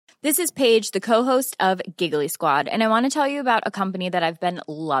This is Paige, the co-host of Giggly Squad, and I want to tell you about a company that I've been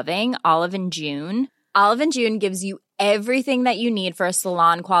loving, Olive & June. Olive & June gives you everything that you need for a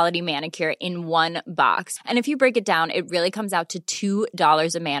salon-quality manicure in one box. And if you break it down, it really comes out to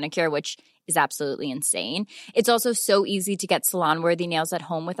 $2 a manicure, which is absolutely insane. It's also so easy to get salon-worthy nails at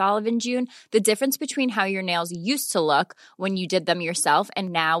home with Olive & June. The difference between how your nails used to look when you did them yourself and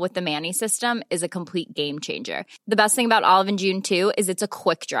now with the Mani system is a complete game changer. The best thing about Olive & June, too, is it's a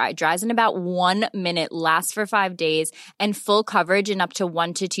quick dry. Dries in about 1 minute, lasts for 5 days, and full coverage in up to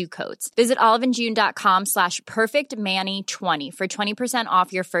 1 to 2 coats. Visit oliveandjune.com/perfectmani20 for 20%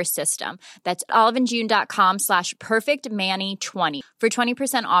 off your first system. That's oliveandjune.com/perfectmani20 for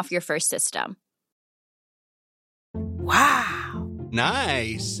 20% off your first system. Wow.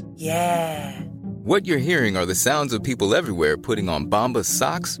 Nice. Yeah. What you're hearing are the sounds of people everywhere putting on Bombas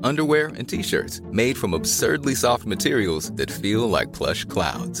socks, underwear, and T-shirts made from absurdly soft materials that feel like plush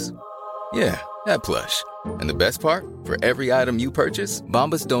clouds. Yeah, that plush. And the best part? For every item you purchase,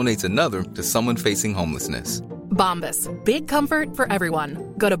 Bombas donates another to someone facing homelessness. Bombas. Big comfort for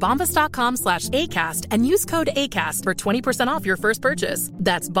everyone. Go to bombas.com/ACAST and use code ACAST for 20% off your first purchase.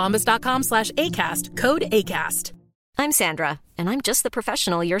 That's bombas.com/ACAST. Code ACAST. I'm Sandra, and I'm just the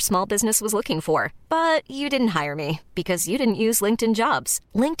professional your small business was looking for. But you didn't hire me because you didn't use LinkedIn Jobs.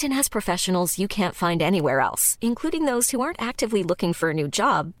 LinkedIn has professionals you can't find anywhere else, including those who aren't actively looking for a new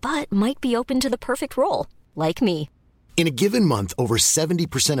job, but might be open to the perfect role, like me. In a given month, over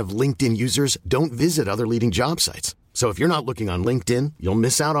 70% of LinkedIn users don't visit other leading job sites. So if you're not looking on LinkedIn, you'll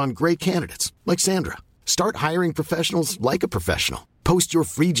miss out on great candidates like Sandra. Start hiring professionals like a professional. Post your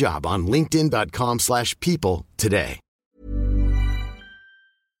free job on linkedin.com/people today.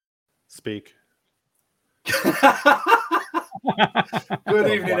 Speak.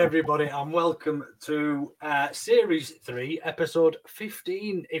 Good evening, everybody, and welcome to Series 3, Episode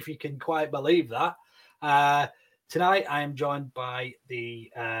 15, if you can quite believe that. Tonight, I am joined by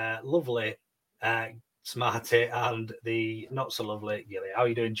the lovely Smarty and the not-so-lovely Gilly. How are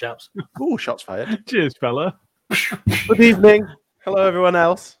you doing, chaps? Oh, shots fired. Cheers, fella. Good evening. Hello, everyone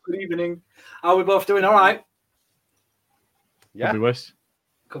else. Good evening. Are we both doing all right? Yeah. Could be worse.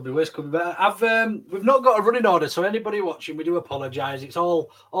 Could be worse, could be better. We've not got a running order, so anybody watching, we do apologise. It's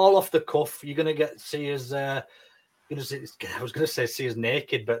all off the cuff. You're going to see us... I was going to say see us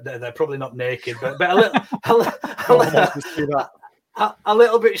naked, but they're probably not naked. But a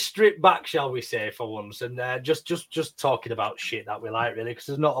little bit stripped back, shall we say, for once, and just talking about shit that we like, really, because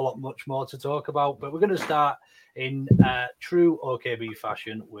there's not much more to talk about. But we're going to start in true OKB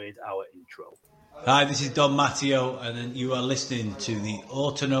fashion with our intro. Hi, this is Don Matteo, and you are listening to the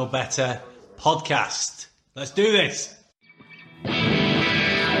Ought to Know Better podcast. Let's do this.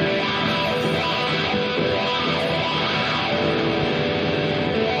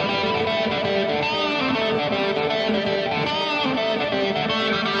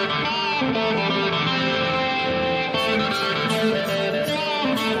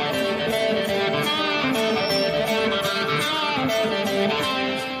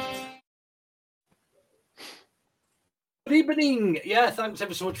 Good evening. Yeah, thanks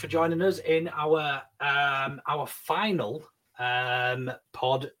ever so much for joining us in our final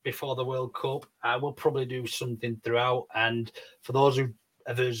pod before the World Cup. We'll probably do something throughout, and for those of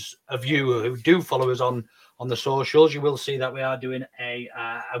you who do follow us on the socials, you will see that we are doing a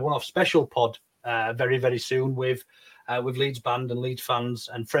one-off special pod very, very soon with Leeds band and Leeds fans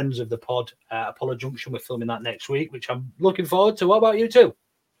and friends of the pod. Apollo Junction, we're filming that next week, which I'm looking forward to. What about you two?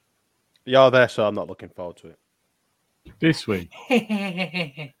 You're there, so I'm not looking forward to it. This week?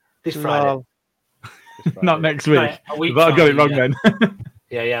 This Friday. Not next week. Right, but I got it wrong then.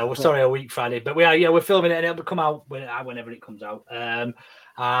 Yeah. We're sorry, a week Friday, but we're filming it and it'll come out whenever it comes out.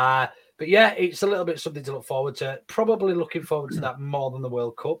 But yeah, it's a little bit something to look forward to. Probably looking forward to that more than the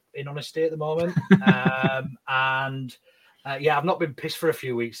World Cup, in honesty, at the moment. I've not been pissed for a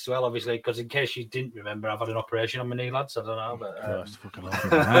few weeks as well, obviously, because in case you didn't remember, I've had an operation on my knee, lads. I don't know, but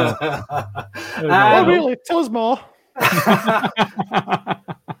really? Tell us more.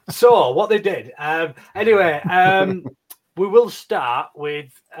 So what they did. We will start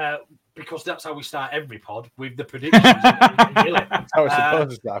with because that's how we start every pod, with the predictions. That's how it's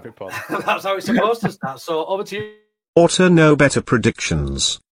supposed to start every pod. That's how it's supposed to start. So over to you. Ought to know better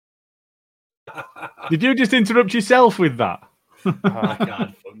predictions. Did you just interrupt yourself with that? I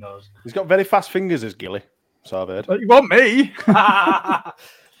can't. Fuck knows. He's got very fast fingers, as Gilly. So I've heard. You want me?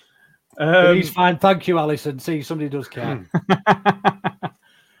 He's fine. Thank you, Alison. See, somebody does care.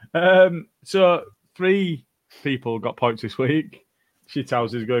 So 3 people got points this week.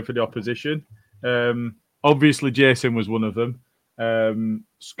 Shithouse is going for the opposition. Obviously, Jason was one of them.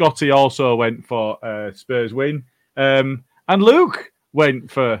 Scotty also went for a Spurs win. And Luke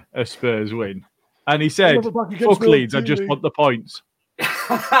went for a Spurs win. And he said, fuck Leeds, I just want the points.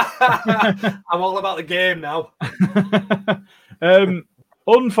 I'm all about the game now.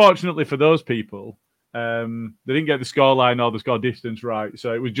 Unfortunately for those people, they didn't get the scoreline or the score distance right,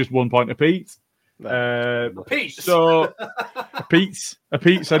 so it was just 1 point apiece. Peace. So a piece. I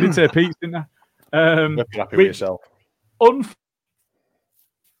did say a piece, didn't I? You're happy with yourself.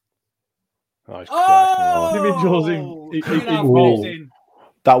 Individuals in.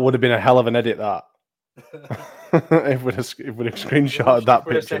 That would have been a hell of an edit. That if we'd have screenshotted that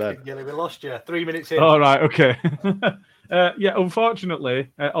picture. Then Gilly, we lost you 3 minutes in. All right, okay. Unfortunately,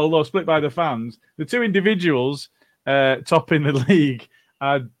 although split by the fans, the two individuals topping the league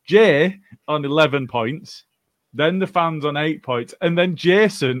are Jay on 11 points, then the fans on 8 points, and then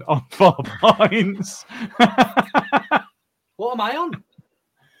Jason on 4 points. What am I on?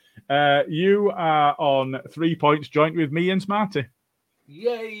 You are on 3 points, joint with me and Smarty.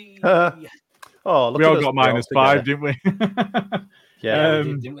 Yay! We all got -5, didn't we? Yeah.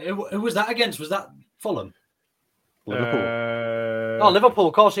 Who was that against? Was that Fulham? Liverpool. Liverpool.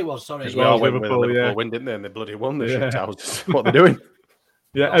 Of course it was. Sorry. We all went with Liverpool win, didn't they? And they bloody won. They shit houses. What they're doing?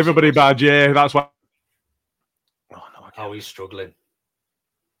 Yeah, everybody bar Jay. That's why. Oh, he's struggling.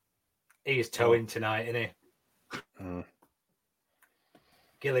 He is towing tonight, isn't he?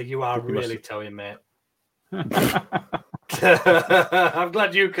 Gilly, you are really towing, mate. I'm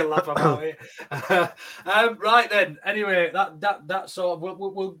glad you can laugh about it. Right then. Anyway, that's all.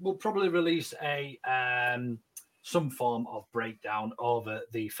 We'll probably release a some form of breakdown over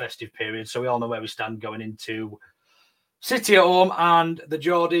the festive period, so we all know where we stand going into City at home and the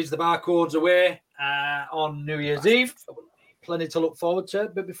Geordies, the Barcodes away on New Year's Eve. Plenty to look forward to.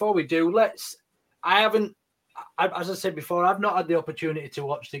 But before we do, as I said before, I've not had the opportunity to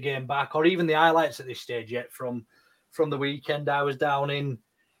watch the game back or even the highlights at this stage yet from the weekend. I was down in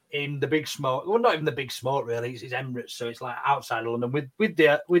the Big Smoke. Well, not even the Big Smoke, really. It's Emirates, so it's like outside of London with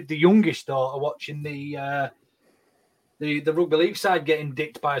the youngest daughter watching the rugby league side getting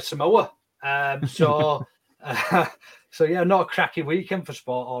dicked by Samoa. So yeah, not a cracky weekend for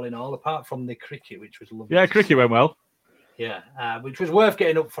sport all in all, apart from the cricket, which was lovely. Yeah, cricket went well. Yeah, which was worth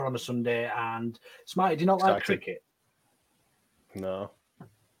getting up for on a Sunday. And Smarty, do you not like cricket? No.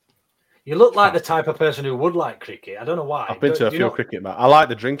 You look like the type of person who would like cricket. I don't know why. I've been to a few cricket matches. I like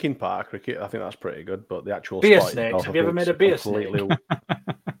the drinking part of cricket. I think that's pretty good. But the actual beer snakes. Have you ever made a beer snake?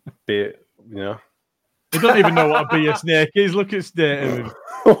 Beer, you know. You don't even know what a beer snake is. Look at state of him.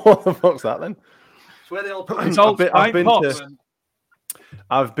 What the fuck's that then? It's where they all put it's all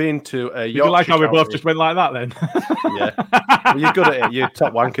I've been to a Yorkshire. You like how we both just went like that then? Yeah. Well, you're good at it. You're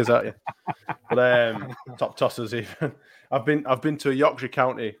top wankers, aren't you? But top tossers even. I've been to a Yorkshire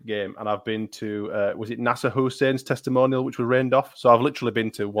County game, and I've been to was it Nasser Hussein's testimonial, which was rained off. So I've literally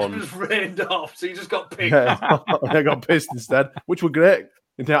been to one. It was rained off, so you just got pissed. I got pissed instead, which were great.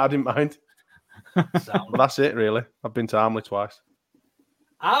 I didn't mind. But that's it, really. I've been to Armley twice.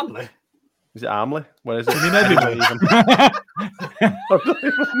 Armley? Is it Armley? Where is it? You mean Edinburgh?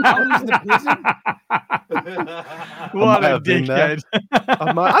 Armley's the prison. What a dickhead.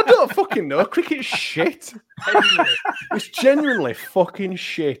 I don't fucking know. Cricket's shit. It's genuinely fucking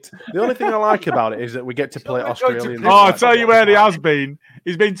shit. The only thing I like about it is that we get to play Australian. I'll tell you where he has been.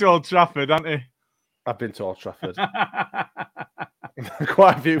 He's been to Old Trafford, hasn't he? I've been to Old Trafford.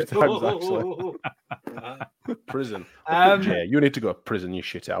 Quite a few times, actually. Prison. Yeah, you need to go to prison, you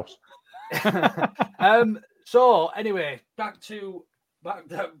shit house. So anyway,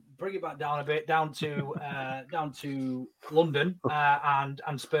 bring it back down a bit, down to London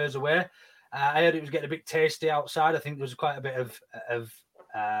and Spurs away. I heard it was getting a bit tasty outside. I think there was quite a bit of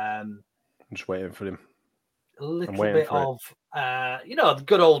I'm just waiting for him. A little bit of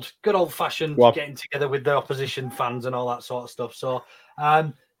good old fashioned getting together with the opposition fans and all that sort of stuff. So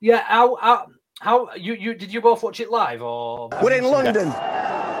yeah, how you did you both watch it live or we're in London?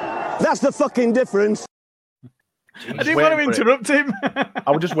 That's the fucking difference. I didn't want to interrupt him.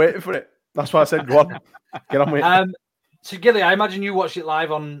 I was just waiting for it. That's why I said, go on, get on with it. So, Gilly, I imagine you watched it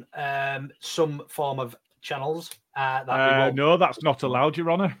live on some form of channels. No, that's not allowed,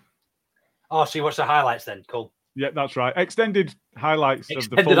 Your Honour. Oh, so you watched the highlights then? Cool. Yeah, that's right. Extended highlights of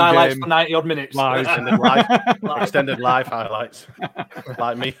the full Extended highlights game. for 90-odd minutes. Live. Extended live highlights.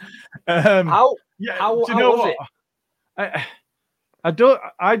 Like me. How was it? I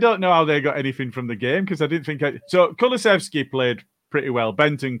don't know how they got anything from the game because I didn't think so Kulusevski played pretty well,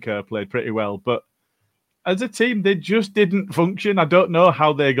 Bentancur played pretty well, but as a team they just didn't function. I don't know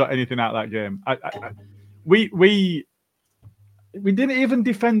how they got anything out of that game. we didn't even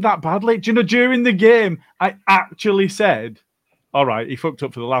defend that badly. Do you know, during the game, I actually said, all right, he fucked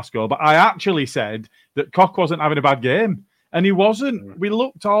up for the last goal, but I actually said that Koch wasn't having a bad game, and he wasn't. We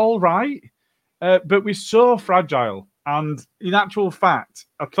looked all right, but we're so fragile. And in actual fact,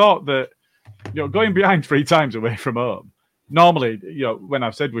 I thought that, going behind 3 times away from home, normally, when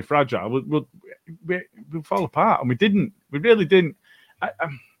I've said we're fragile, we'll fall apart, and we didn't. We really didn't.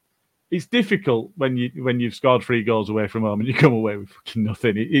 It's difficult when you've scored 3 goals away from home and you come away with fucking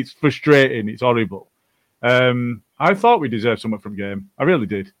nothing. It's frustrating. It's horrible. I thought we deserved something from game. I really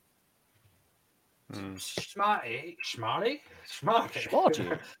did. Smarty.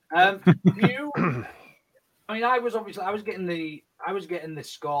 I was getting the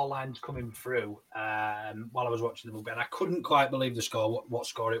score lines coming through while I was watching the movie, and I couldn't quite believe the score, what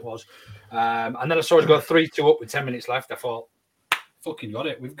score it was. And then I saw it go 3-2 up with 10 minutes left. I thought, fucking got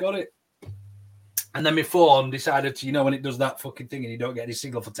it. We've got it. And then my phone decided to, when it does that fucking thing and you don't get any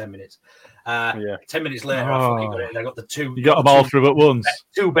signal for 10 minutes. 10 minutes later, I fucking got it. And I got the 2. You got them all through at once.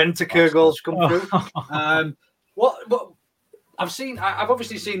 2 Bentancur goals come through. What I've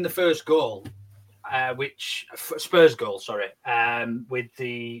obviously seen the first goal, Spurs goal, with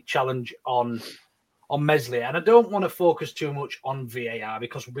the challenge on Meslier. And I don't want to focus too much on VAR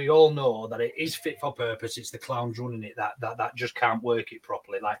because we all know that it is fit for purpose. It's the clowns running it that just can't work it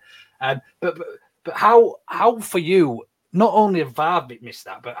properly. But how for you, not only have VAR missed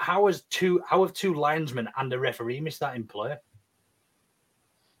that, but how have 2 linesmen and a referee missed that in play?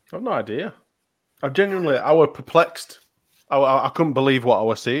 I've no idea. I was perplexed. I couldn't believe what I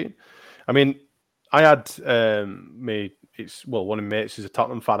was seeing. I mean, I had one of my mates is a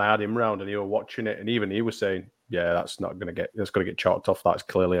Tottenham fan. I had him round and he was watching it, and even he was saying, "Yeah, that's going to get chalked off. That's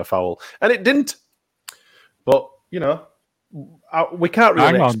clearly a foul," and it didn't. But we can't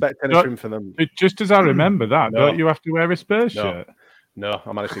really expect anything from them. Just as I remember that, don't you have to wear a Spurs shirt? No,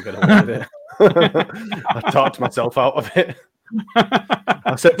 I'm actually going to wear it. I talked myself out of it.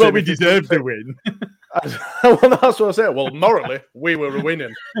 I said, "Well, we deserve to win." Well, that's what I said. Well, morally, we were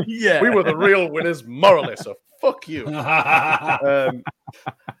winning. Yeah, we were the real winners morally. So fuck you.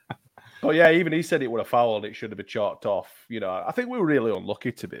 But yeah, even he said it would have fouled. It should have been chalked off. I think we were really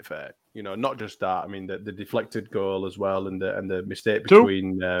unlucky, to be fair. Not just that. I mean, the deflected goal as well, and the mistake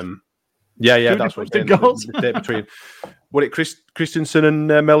between. That's what I'm saying. The mistake between Christensen and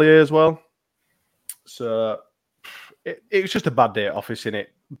Meslier as well. So it was just a bad day at office, innit?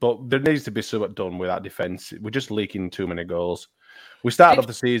 But there needs to be something done with that defence. We're just leaking too many goals. We started off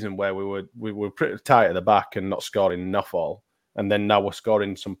the season where we were pretty tight at the back and not scoring enough all. And then now we're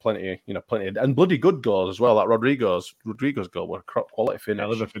scoring plenty and bloody good goals as well. Like Rodrigo's goal were a quality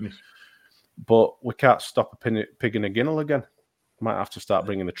finish. Yeah, finish. But we can't stop a pig in a ginnel again. Might have to start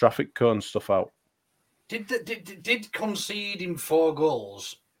bringing the traffic cone stuff out. Did conceding 4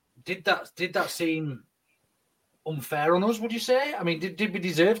 goals? Did that seem unfair on us? Would you say? I mean, did we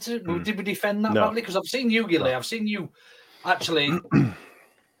deserve to? Did we defend that badly? Because I've seen you, Gilly. I've seen you actually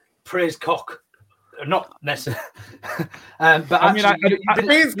praise Koch. Not necessarily, but I mean, I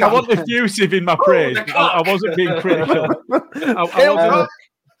wasn't effusive in my praise. I wasn't being critical.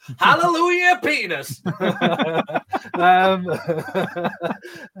 Hallelujah, penis.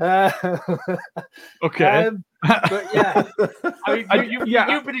 Okay. But yeah, I mean,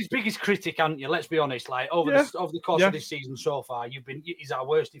 you've been his biggest critic, haven't you? Let's be honest. Like over the course of this season so far, he's our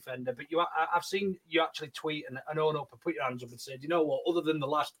worst defender. But I've seen you actually tweet and own up and put your hands up and said, you know what? Other than the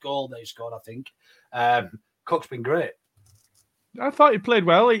last goal they scored, I think Koch's been great. I thought he played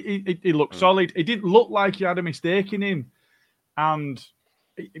well. He looked solid. It didn't look like he had a mistake in him, and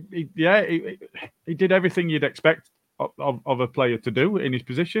he did everything you'd expect of a player to do in his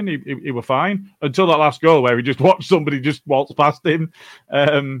position. He were fine until that last goal where he just watched somebody just waltz past him,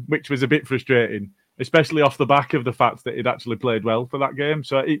 which was a bit frustrating, especially off the back of the fact that he'd actually played well for that game.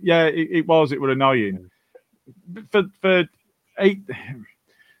 So it were annoying. For 8,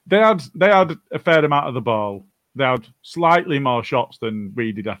 they had a fair amount of the ball. They had slightly more shots than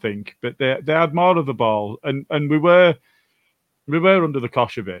we did, I think, but they had more of the ball, and we were under the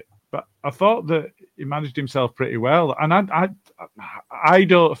cosh of it. But I thought that he managed himself pretty well, and I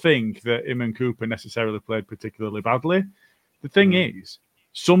don't think that him and Cooper necessarily played particularly badly. The thing is,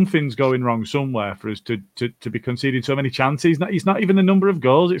 something's going wrong somewhere for us to be conceding so many chances. It's not even the number of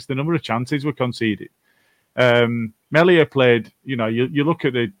goals; it's the number of chances we're conceding. Meslier played. You look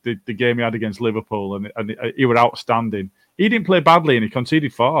at the game he had against Liverpool, and he were outstanding. He didn't play badly, and he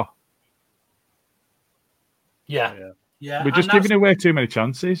conceded 4. Yeah. We're just giving away too many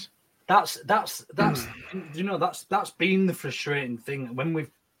chances. That's been the frustrating thing when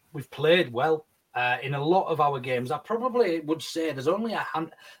we've played well. in a lot of our games, I probably would say there's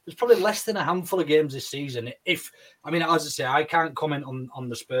probably less than a handful of games this season. As I say, I can't comment on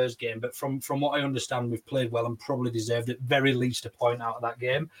the Spurs game, but from what I understand, we've played well and probably deserved at very least a point out of that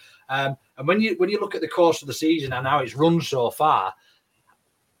game. And when you look at the course of the season and how it's run so far,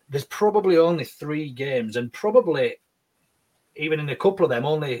 there's probably only 3 games, and probably even in a couple of them,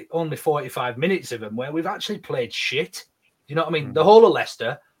 only 45 minutes of them where we've actually played shit. You know what I mean? The whole of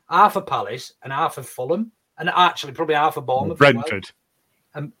Leicester, half of Palace, and half of Fulham, and actually probably half of Bournemouth. Brentford.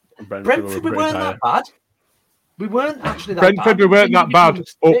 And Brentford, we weren't that bad. We weren't actually that Brentford, bad. we weren't that bad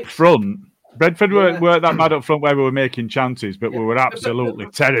up front. Brentford weren't that bad up front where we were making chances, but we were absolutely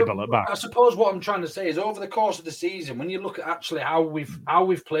terrible at back. I suppose what I'm trying to say is over the course of the season, when you look at actually how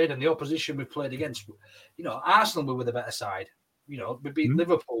we've played and the opposition we've played against, Arsenal, we were the better side. We beat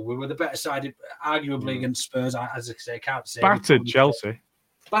Liverpool. We were the better side, arguably against Spurs. As I say, I can't say battered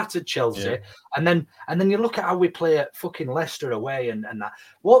Chelsea, yeah. and then you look at how we play at fucking Leicester away, and that.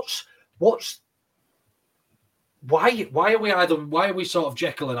 Why are we sort of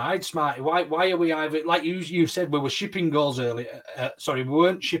Jekyll and Hyde, Smarty? Why are we either, like you said, we were shipping goals early? We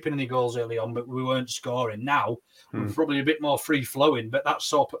weren't shipping any goals early on, but we weren't scoring. Now we're probably a bit more free flowing, but that's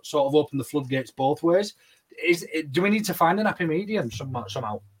sort of opened the floodgates both ways. Do we need to find an happy medium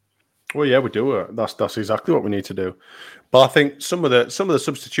somehow? Well, yeah, we do. That's exactly what we need to do. But I think some of the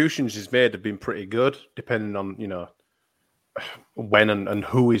substitutions he's made have been pretty good, depending on when and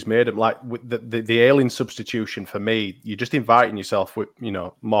who he's made them. Like with the Ayling substitution, for me, you're just inviting yourself with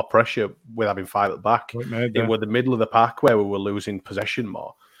more pressure with having 5 at the back. It was the middle of the park where we were losing possession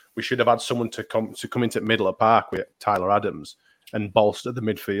more. We should have had someone to come into the middle of the park with Tyler Adams and bolster the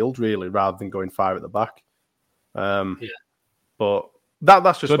midfield, really, rather than going 5 at the back. But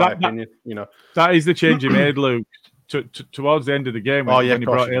that's just my opinion. That is the change he made, Luke. Towards the end of the game when he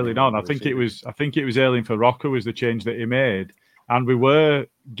brought Ayling on, I think it was Ayling for Rocker was the change that he made, and we were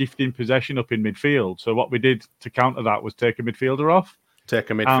gifting possession up in midfield. So what we did to counter that was take a midfielder off,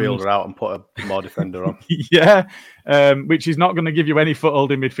 out, and put a more defender on. Yeah, which is not going to give you any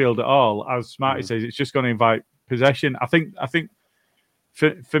foothold in midfield at all. As Smarty says, it's just going to invite possession. I think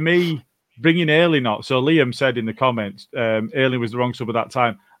for me, bringing Ayling out. So Liam said in the comments, Ayling was the wrong sub at that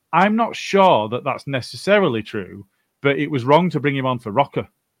time. I'm not sure that that's necessarily true, but it was wrong to bring him on for Rocker.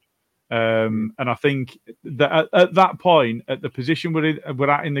 And I think that at that point, at the position we're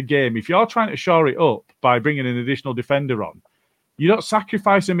at in the game, if you're trying to shore it up by bringing an additional defender on, you don't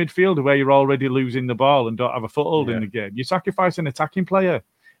sacrifice a midfielder where you're already losing the ball and don't have a foothold in the game. You sacrifice an attacking player.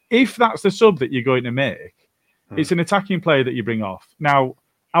 If that's the sub that you're going to make, it's an attacking player that you bring off. Now,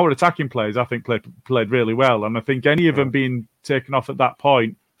 our attacking players, I think, played really well. And I think any of them being taken off at that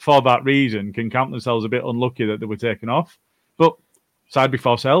point for that reason can count themselves a bit unlucky that they were taken off. But side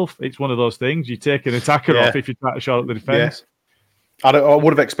before self, it's one of those things. You take an attacker off if you try to shore up the defence. I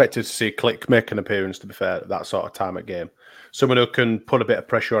would have expected to see Click make an appearance, to be fair, at that sort of time of game. Someone who can put a bit of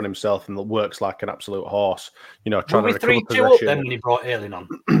pressure on himself and that works like an absolute horse. Trying to recover 3-2 up then when he brought Ayling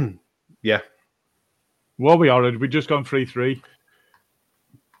on. Yeah. Well, we already. We've just gone 3-3.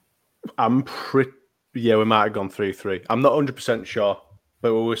 We might have gone 3-3. I'm not 100% sure,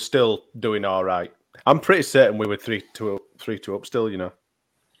 but we were still doing all right. I'm pretty certain we were 3-2 up still,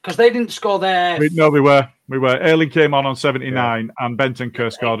 Because they didn't score there. No, we were. Ayling came on 79 and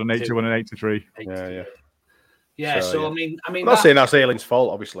Bentancur scored on 81 and 83. Yeah, so I mean, I'm not saying that's Ayling's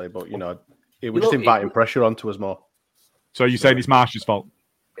fault, obviously, but, it was just inviting pressure onto us more. So you're saying it's Marsh's fault?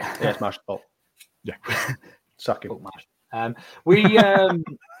 Yeah, it's Marsh's fault. Yeah. Suck him.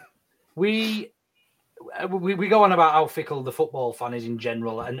 We go on about how fickle the football fan is in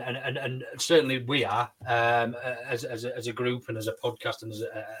general, and certainly we are as a group and as a podcast and as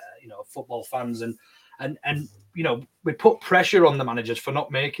football fans, and we put pressure on the managers for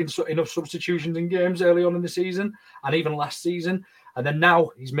not making enough substitutions in games early on in the season and even last season, and then now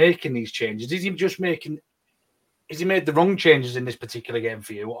he's making these changes. Is he made the wrong changes in this particular game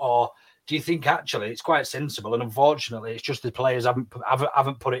for you, or do you think actually it's quite sensible? And unfortunately, it's just the players haven't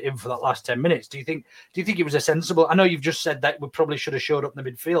put it in for that last 10 minutes. Do you think it was a sensible? I know you've just said that we probably should have showed up in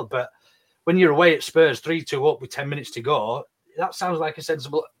the midfield, but when you're away at Spurs 3-2 up with 10 minutes to go, that sounds like a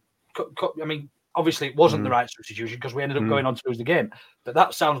sensible. I mean, obviously it wasn't the right substitution because we ended up going on to lose the game, but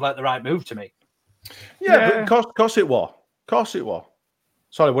that sounds like the right move to me. Yeah. But of course it was. Of course it was.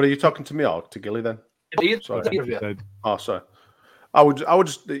 Sorry, what are you talking to me or to Gilly then? Sorry. Oh, sorry. I would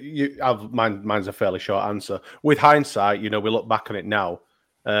just. Mine's a fairly short answer. With hindsight, we look back on it now.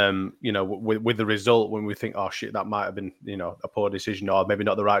 With the result, when we think, oh shit, that might have been, a poor decision or maybe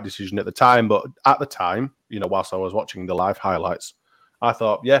not the right decision at the time. But at the time, whilst I was watching the live highlights, I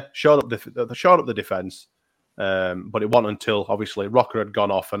thought, yeah, shored up the defence. But it wasn't until obviously Rocker had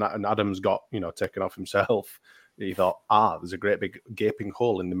gone off and Adams got taken off himself. He thought, there's a great big gaping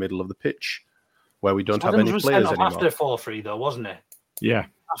hole in the middle of the pitch where we don't have any players anymore. After 4-3 though, wasn't it? Yeah.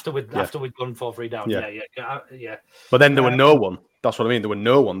 After we'd gone 4-3 down. Yeah. But then there were no one. That's what I mean. There were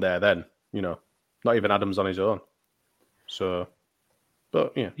no one there then. Not even Adams on his own. So,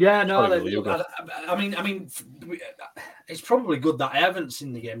 but yeah. Yeah, no. I mean, it's probably good that I haven't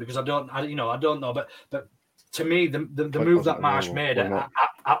seen the game because I don't know. But to me, the move that Marsh made at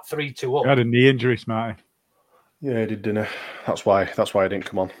 3-2 up. He had a knee injury, Smarty. Yeah, he did, didn't he? That's why I didn't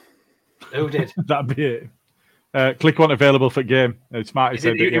come on. Who did? That'd be it. Click wasn't available for game. Smarty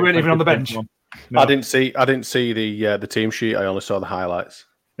said you weren't even on the bench. No. I didn't see the team sheet. I only saw the highlights.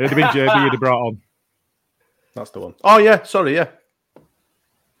 It'd have been JB you'd have brought on. That's the one. Oh yeah, sorry, yeah.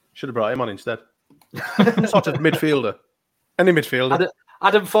 Should have brought him on instead. Sort of midfielder. Any midfielder.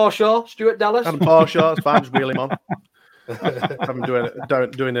 Adam Forshaw, Stuart Dallas. Adam Forshaw, it's fine, just wheel him on. I'm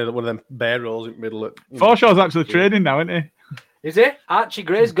doing one of them bear rolls in the middle. Forshaw's actually training now, isn't he? Is he? Archie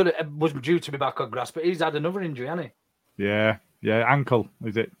Gray's was due to be back on grass, but he's had another injury, hasn't he? Yeah, ankle,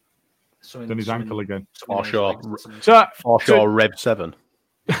 is it? Done his ankle again. Forshaw Rev 7.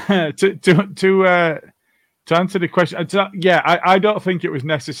 To answer the question, I don't think it was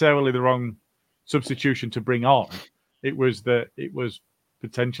necessarily the wrong substitution to bring on. It was that it was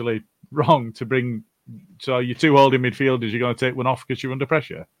potentially wrong to bring. So your two holding midfielders, you're going to take one off because you're under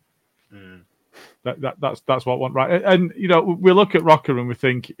pressure. That's what went right. And we look at Rocker and we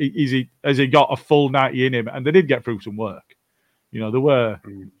think, has he got a full 90 in him? And they did get through some work. They were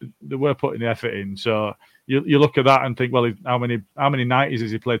putting the effort in. So you look at that and think, well, how many 90s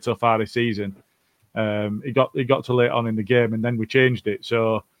has he played so far this season? He got to late on in the game, and then we changed it.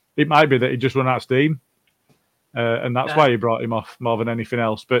 So it might be that he just run out of steam, and that's why he brought him off more than anything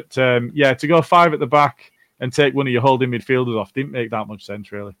else. But to go 5 at the back and take one of your holding midfielders off didn't make that much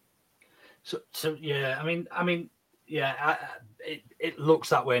sense, really. So yeah, I mean, it looks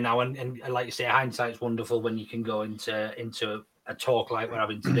that way now, and like you say, hindsight's wonderful when you can go into a talk like we're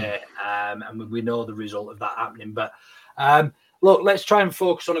having today, and we know the result of that happening. But look, let's try and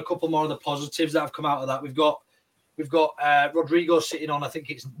focus on a couple more of the positives that have come out of that. We've got Rodrigo sitting on, I think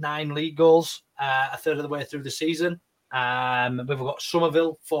it's 9 league goals, a third of the way through the season. We've got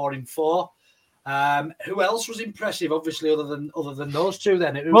Somerville 4 in 4. Who else was impressive? Obviously, other than those two.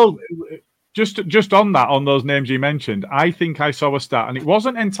 Then, just on that, on those names you mentioned, I think I saw a stat, and it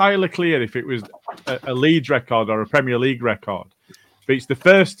wasn't entirely clear if it was a Leeds record or a Premier League record, but it's the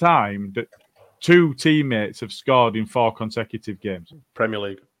first time that 2 teammates have scored in 4 consecutive games. Premier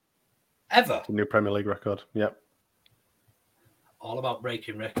League. Ever? It's a new Premier League record. Yep. All about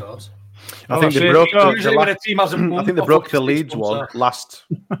breaking records. I think they broke the Leeds one so.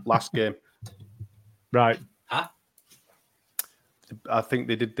 last game. Right. Huh? I think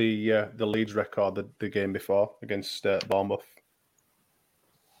they did the Leeds record the game before against Bournemouth.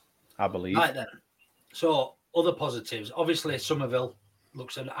 I believe. Right then. So other positives. Obviously, Somerville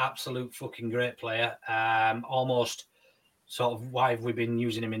looks an absolute fucking great player. Almost sort of why have we been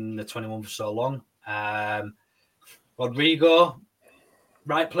using him in the 21 for so long? Rodrigo,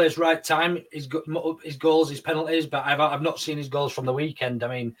 right place, right time. His goals, his penalties, but I've not seen his goals from the weekend. I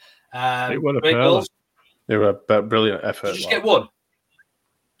mean, great goals. They were a brilliant effort. Did you just get one?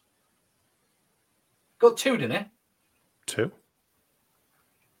 Got 2, didn't he? 2.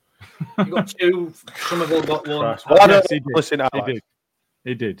 You got 2. Somerville got 1. Well, I don't listen.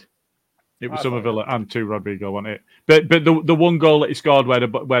 He did. It was Somerville and 2 Rodrigo, wasn't it? But the one goal that he scored where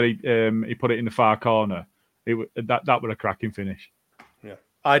he put it in the far corner, that was a cracking finish. Yeah,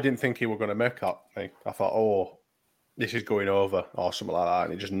 I didn't think he were going to make that thing. I thought, this is going over or something like that,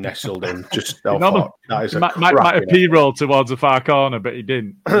 and he just nestled in. That is might have P-rolled towards the far corner, but he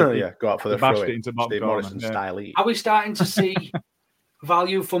didn't. Yeah, go out for the bashed it into bottom Steve corner. Morrison style. Are we starting to see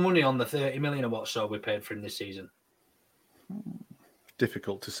value for money on the 30 million or what so we paid for him this season?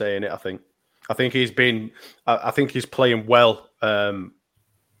 Difficult to say, innit? I think he's been. I think he's playing well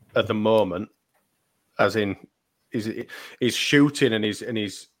at the moment, as in his shooting and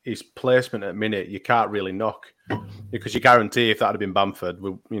his placement at the minute. You can't really knock because you guarantee if that had been Bamford,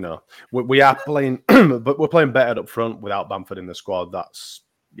 we are playing, but we're playing better up front without Bamford in the squad. That's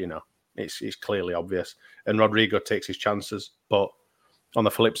it's clearly obvious. And Rodrigo takes his chances, but on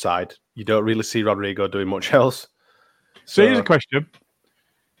the flip side, you don't really see Rodrigo doing much else. So here's a question.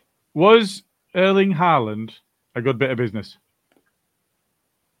 Was Erling Haaland a good bit of business?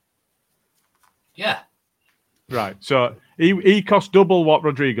 Yeah. Right. So he cost double what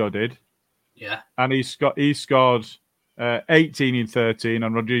Rodrigo did. Yeah. And he scored 18 in 13,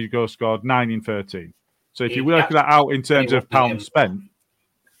 and Rodrigo scored 9 in 13. So if you work Yeah. that out in terms of pounds spent,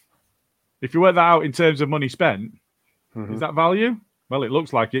 if you work that out in terms of money spent, is that value? Well, it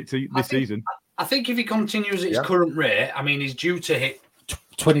looks like it this season. I think if he continues at his current rate, I mean, he's due to hit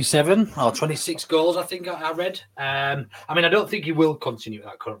 27 or 26 goals, I think I read. I mean, I don't think he will continue at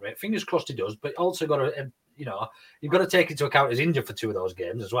that current rate. Fingers crossed he does, but also got to, you've got to take into account he's injured for 2 of those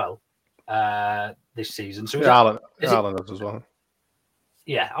games as well this season. So Alan does as well.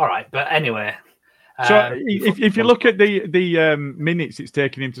 Yeah, all right. But anyway. So if you look at the minutes it's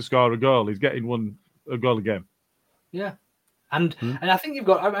taking him to score a goal, he's getting a goal a game. Yeah. And I think you've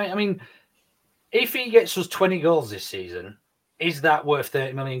got, I mean, if he gets us 20 goals this season, is that worth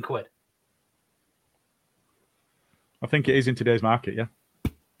 30 million quid? I think it is in today's market, yeah.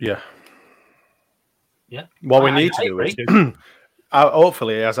 Yeah. Yeah. What we need to do is,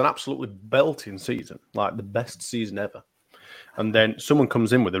 hopefully, he has an absolutely belting season, like the best season ever. And then someone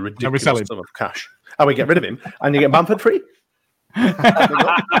comes in with a ridiculous sum of cash. And we get rid of him, and you get Bamford free.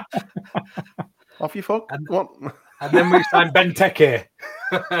 Off you fuck. And then we sign Benteke.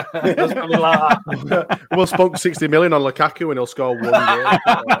 We'll spunk 60 million on Lukaku and he'll score 1 goal.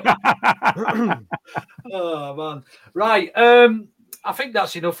 Oh man. Right. I think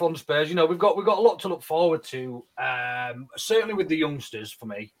that's enough on Spurs. We've got a lot to look forward to. Certainly with the youngsters for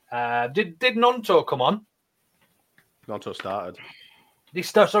me. Did Nonto come on? Nonto started. He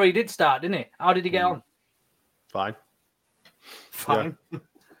did start, didn't he? How did he get on? Fine.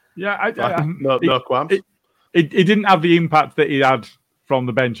 Yeah, no qualms. He didn't have the impact that he had from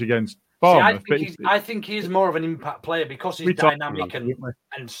the bench against Bournemouth. I think he's more of an impact player because he's dynamic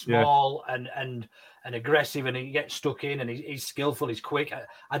and small and aggressive, and he gets stuck in, and he's skillful, he's quick.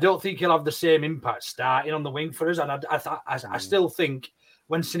 I don't think he'll have the same impact starting on the wing for us, and I still think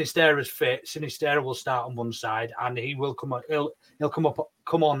when Sinisterra's fit, Sinisterra will start on one side, and he will come on. He'll come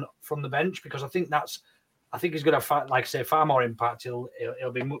on from the bench because I think he's going to have, like I say, far more impact. He'll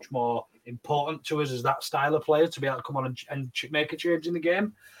be much more important to us as that style of player to be able to come on and make a change in the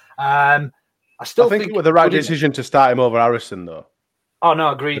game. I think it was the right decision to start him over Harrison, though. Oh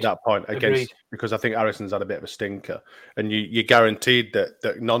no, agreed. At that point, because I think Harrison's had a bit of a stinker, and you're guaranteed that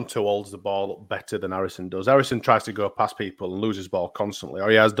Nonto holds the ball up better than Harrison does. Harrison tries to go past people and loses ball constantly,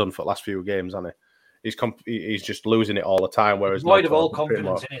 or he has done for the last few games, hasn't he? He's just losing it all the time. Whereas void of all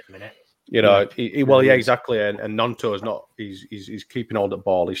confidence in it at the minute. Exactly. And Nonto is not. He's keeping hold of the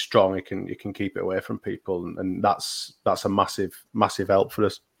ball. He's strong. He can keep it away from people, and that's a massive help for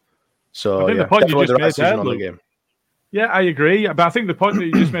us. So I think the point you just made there, on the game. Yeah, I agree. But I think the point that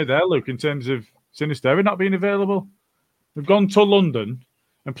you just made there, Luke, in terms of Sinisterra not being available, we've gone to London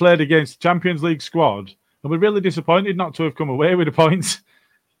and played against the Champions League squad, and we're really disappointed not to have come away with the points.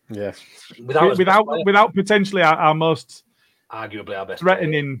 Yeah, without potentially our most arguably our best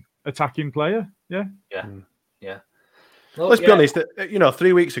threatening attacking player. Yeah. Well, let's be honest.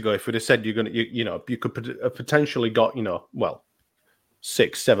 3 weeks ago, if we'd have said you could have potentially got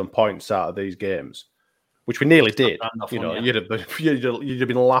 6-7 points out of these games, which we nearly did. You'd have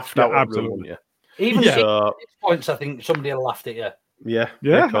been laughed out. Absolutely. Even 6 points, I think somebody had laughed at you. Yeah,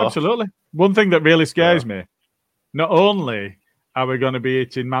 absolutely. One thing that really scares me, not only are we going to be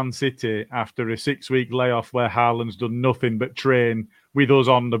hitting Man City after a 6-week layoff where Haaland's done nothing but train with us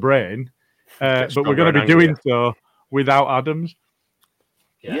on the brain, but we're going to be doing so without Adams.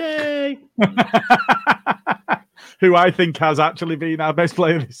 Yay! Who I think has actually been our best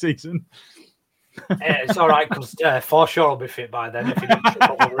player this season. It's all right because Forshaw will be fit by then if he didn't trip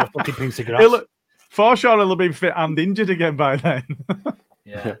over a fucking piece of grass. Forshaw will be fit and injured again by then.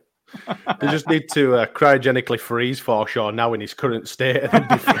 Yeah. They just need to cryogenically freeze Forshaw now in his current state and then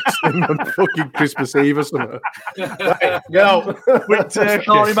defrost him on fucking Christmas Eve or something. Right, go.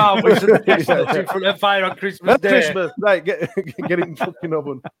 Sort him out with some chestnuts in front of fire on Christmas Day. Christmas, right, get it in fucking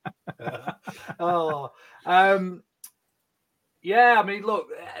oven. Yeah, I mean, look,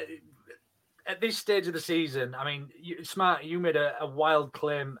 at this stage of the season, I mean, you made a wild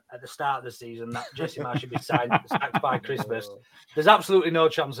claim at the start of the season that Jesse Marsh should be sacked by Christmas. There's absolutely no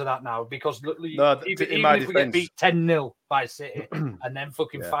chance of that now because even if we get beat 10-0 by City and then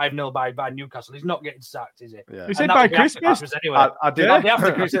fucking 5-0 by Newcastle, he's not getting sacked, is he? Yeah. You said by Christmas? Anyway. I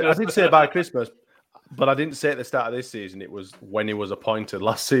did say by Christmas, but I didn't say at the start of this season. It was when he was appointed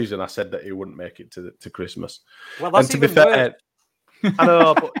last season. I said that he wouldn't make it to Christmas. Well, that's and to be fair, I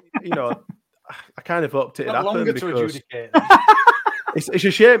know, but I kind of hoped it'd happen because it's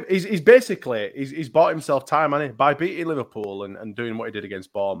a shame. He's basically bought himself time, hasn't he? By beating Liverpool and doing what he did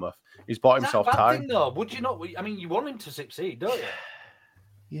against Bournemouth. He's bought himself time. Thing, though? Would you not? I mean, you want him to succeed, don't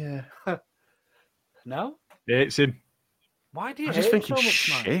you? Yeah. No? It's him. Why do you I hate just think him so he's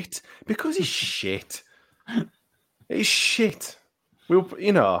much, man? shit. Because he's shit. He's shit.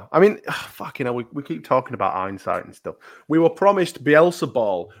 I mean, we keep talking about hindsight and stuff. We were promised Bielsa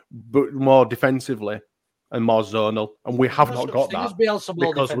ball, but more defensively and more zonal, and we have not got that. Bielsa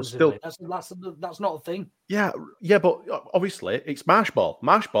ball because we're still. That's not a thing. Yeah, but obviously it's Marsh ball.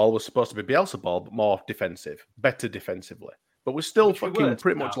 Marsh ball was supposed to be Bielsa ball, but more defensive, better defensively. But we're still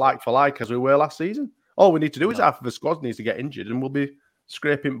pretty much like for like as we were last season. All we need to do is half of the squad needs to get injured, and we'll be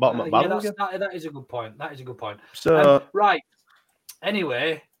scraping bottom at battle again. That is a good point. That is a good point. So right.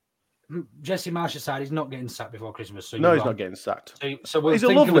 Anyway, Jesse Marsh aside, he's not getting sacked before Christmas. So no, he's not getting sacked. So we'll he's a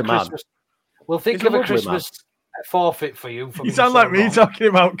think lovely of a man. Christmas. We'll think of a Christmas forfeit for you. You sound like me talking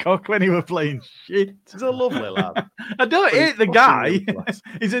about Cock when he was playing shit. He's a lovely lad. I don't hate the guy.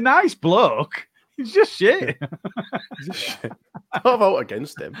 He's a nice bloke. He's just shit. He's just shit. Don't vote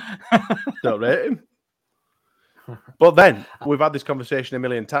against him. Don't rate him. But then we've had this conversation a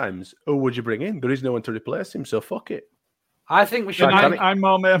million times. Who would you bring in? There is no one to replace him, so fuck it. I think we should. I'm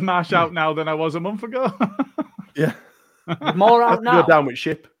more Marsh out now than I was a month ago. Yeah, more out now. Go down with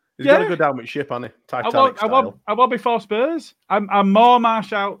ship. He's got to go down with ship, hasn't he? Titanic style. I want before Spurs. I'm more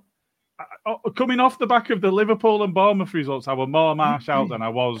Marsh out. Coming off the back of the Liverpool and Bournemouth results, I was more Marsh out than I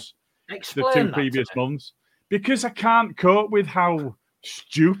was the 2 previous months because I can't cope with how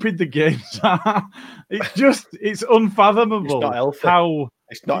stupid the games are. It's unfathomable. It's not healthy.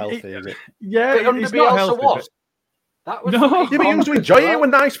 It's not healthy, is it? Yeah, it's not healthy. That was but you used to enjoy it with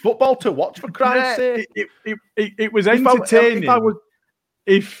nice football to watch, for Christ's sake. It was entertaining.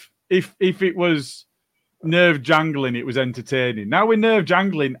 If it was nerve jangling, it was entertaining. Now we're nerve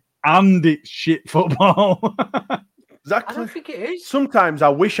jangling and it's shit football. Exactly. I don't think it is. Sometimes I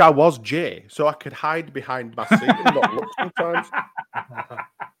wish I was Jay so I could hide behind my seat and not look sometimes.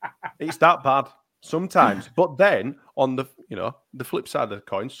 It's that bad sometimes. But then on the flip side of the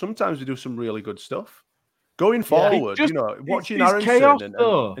coin, sometimes we do some really good stuff. Going forward, watching Aronson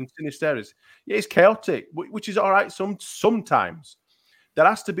and Sinisterra's, it's chaotic, which is all right sometimes. There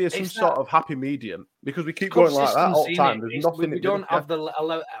has to be some sort of happy medium because we keep going like that all the time. There's nothing. We don't have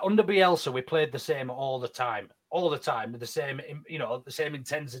under Bielsa. We played the same all the time, with the same, the same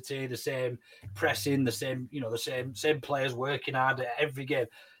intensity, the same pressing, the same, the same players working hard at every game.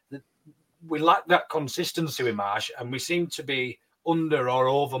 We lack that consistency with Marsh, and we seem to be under or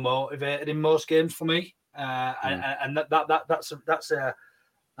over motivated in most games for me. And that's a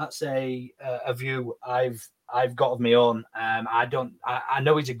view I've got of my own. I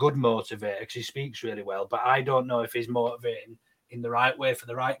know he's a good motivator because he speaks really well, but I don't know if he's motivating in the right way for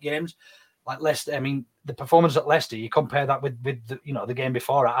the right games. Like Leicester, I mean, the performance at Leicester, you compare that with the game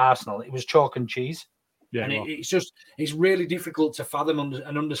before at Arsenal, it was chalk and cheese. Yeah, and it's really difficult to fathom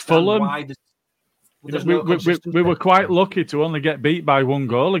and understand Fulham, why there's no consistency. We were quite lucky to only get beat by 1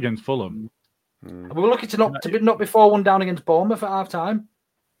 goal against Fulham. We were lucky to not be 4-1 down against Bournemouth at half time.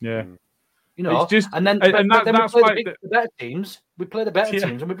 Yeah. It's just, and then we play the better teams. We play the better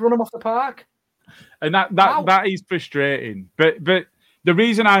teams and we run them off the park. And that is frustrating. But the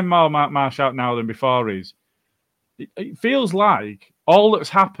reason I'm more Marsh out now than before is it feels like all that's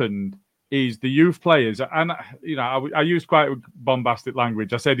happened is the youth players, and I used quite bombastic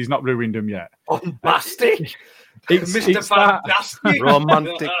language. I said he's not ruined them yet. Bombastic, Mr. Fantastic,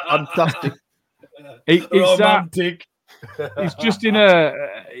 romantic, fantastic. Romantic. He's just in a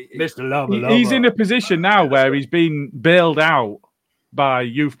Mr. Lava. He's in a position now where he's been bailed out by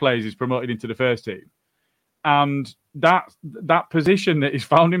youth players. He's promoted into the first team, and that position that he's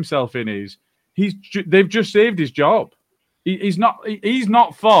found himself in is they've just saved his job. He's not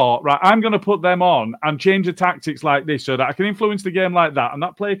thought, right, I'm going to put them on and change the tactics like this so that I can influence the game like that and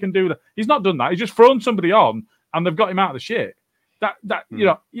that player can do that. He's not done that. He's just thrown somebody on and they've got him out of the shit.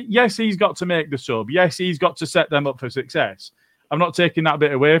 Yes, he's got to make the sub. Yes, he's got to set them up for success. I'm not taking that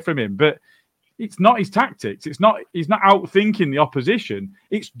bit away from him, but it's not his tactics. He's not outthinking the opposition.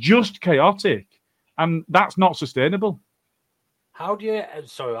 It's just chaotic, and that's not sustainable. How do you?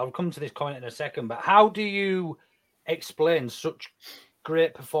 Sorry, I'll come to this point in a second. But how do you explain such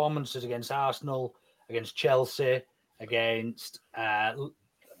great performances against Arsenal, against Chelsea, against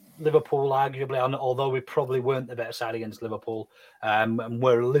Liverpool, arguably, although we probably weren't the better side against Liverpool, and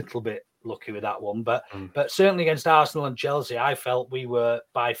we're a little bit lucky with that one, but certainly against Arsenal and Chelsea, I felt we were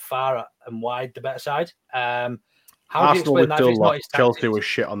by far and wide the better side. How do you explain that? If not his Chelsea was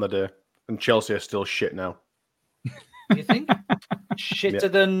shit on the day, and Chelsea are still shit now. You think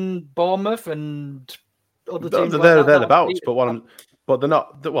shitter than Bournemouth and other teams? They're thereabouts, but they're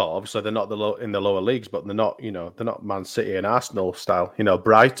not. Well, obviously they're not in the lower leagues, but they're not. They're not Man City and Arsenal style.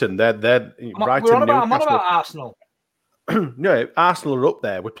 Brighton. They're Brighton. I'm on about Arsenal. Arsenal are up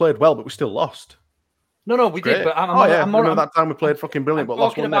there. We played well, but we still lost. No, we did. But remember that time we played fucking brilliant, but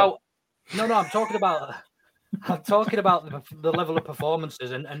lost 1-0. I'm talking about. I'm talking about the level of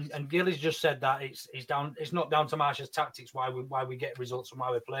performances, and Gilly's just said that it's down. It's not down to Marsh's tactics why we get results and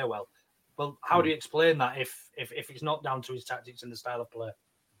why we play well. Well, how do you explain that if it's not down to his tactics and the style of play?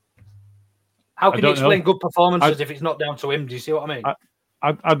 How can you explain good performances if it's not down to him? Do you see what I mean?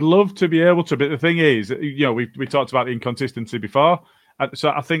 I'd love to be able to, but the thing is, we talked about the inconsistency before, so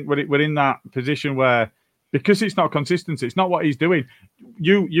I think we're in that position where, because it's not consistency, it's not what he's doing.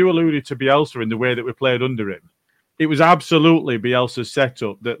 You alluded to Bielsa in the way that we played under him. It was absolutely Bielsa's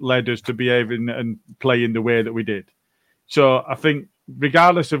setup that led us to behaving and playing the way that we did. So I think,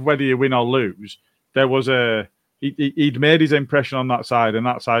 regardless of whether you win or lose, there was he'd made his impression on that side, and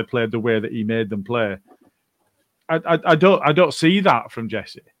that side played the way that he made them play. I don't see that from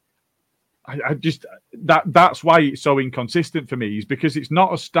Jesse. I just that's why it's so inconsistent for me, is because it's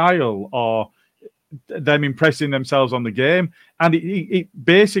not a style or them impressing themselves on the game, and it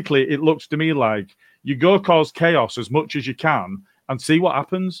basically it looks to me like you go cause chaos as much as you can and see what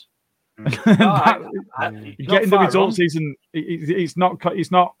happens. Getting the results isn't. It's not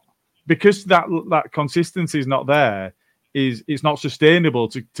because that consistency is not there. It's not sustainable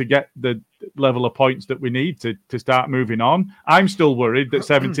to get the level of points that we need to start moving on. I'm still worried that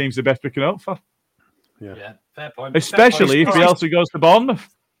 17's the best we can hope for. Yeah, fair point. Especially if Bielsa goes to Bournemouth.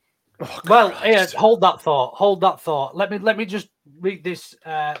 Well, yeah, hold that thought. Let me just read this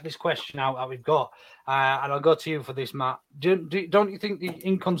question out that we've got, and I'll go to you for this, Matt. Don't you think the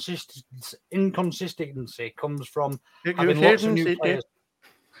inconsistency comes from having lots of new players?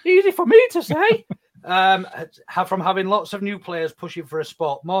 Easy for me to say. From having lots of new players pushing for a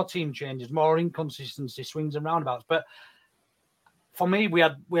spot, more team changes, more inconsistency, swings and roundabouts. But for me, we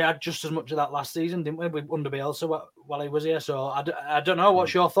had just as much of that last season, didn't we, under Bielsa while he was here? So I don't know.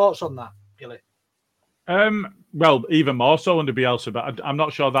 What's your thoughts on that, Gilly? Well, even more so under Bielsa, but I'm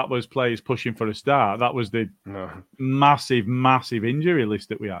not sure that was players pushing for a start. That was the massive injury list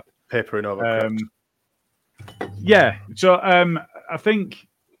that we had. Papering over. Yeah. So I think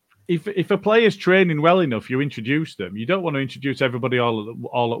if a player's training well enough, you introduce them. You don't want to introduce everybody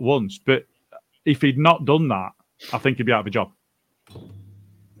all at once. But if he'd not done that, I think he'd be out of a job.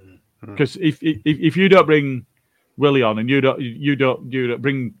 Because if you don't bring Willie on and you don't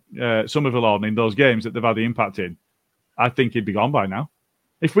bring Somerville on in those games that they've had the impact in, I think he'd be gone by now.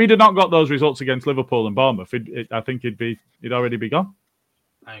 If we'd have not got those results against Liverpool and Bournemouth, I think he'd already be gone.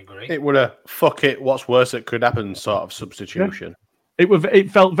 I agree. It would have fuck it. What's worse that could happen? Sort of substitution. Yeah. It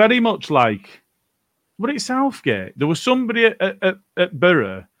felt very much like, what it Southgate? There was somebody at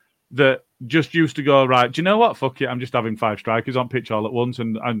Borough that just used to go, right, do you know what? Fuck it, I'm just having 5 strikers on pitch all at once,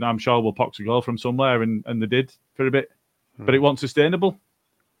 and I'm sure we'll pox a goal from somewhere, and they did for a bit. But it wasn't sustainable.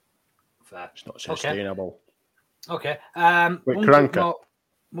 It's not sustainable. Okay. One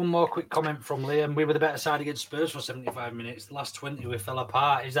more quick comment from Liam. We were the better side against Spurs for 75 minutes. The last 20 we fell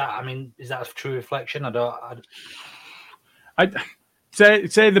apart. Is that a true reflection? I'd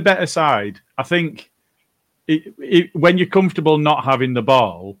say the better side. I think when you're comfortable not having the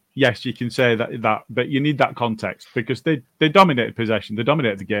ball, yes, you can say that, but you need that context because they dominated possession, they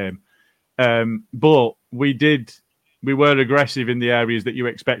dominated the game. But we were aggressive in the areas that you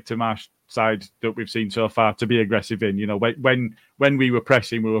expect a Marsh side that we've seen so far to be aggressive in. You know, when we were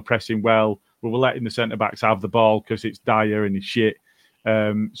pressing well. We were letting the centre backs have the ball because it's dire and it's shit.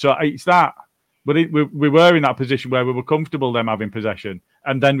 So it's that. But we were in that position where we were comfortable them having possession,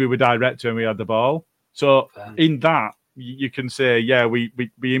 and then we were direct when we had the ball. So in that, you can say, yeah, we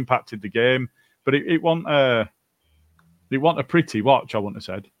impacted the game, but it wasn't a pretty watch, I wouldn't have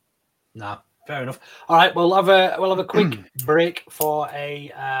said. No, fair enough. All right, we'll have a quick break for an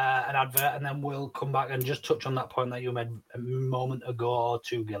advert, and then we'll come back and just touch on that point that you made a moment ago or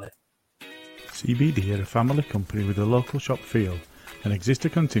two, Gilly. CBD are a family company with a local shop feel and exist to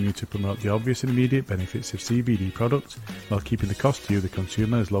continue to promote the obvious and immediate benefits of CBD products while keeping the cost to you, the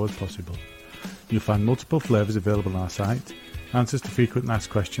consumer, as low as possible. You'll find multiple flavours available on our site, answers to frequently asked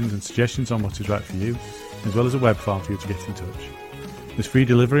questions and suggestions on what is right for you, as well as a web form for you to get in touch. There's free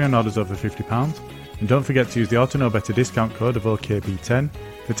delivery on orders over £50, and don't forget to use the AutoKnowBetter discount code of OKB10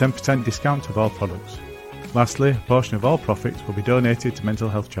 for 10% discount of all products. Lastly, a portion of all profits will be donated to mental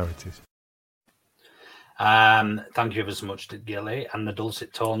health charities. Thank you ever so much to Gilly and the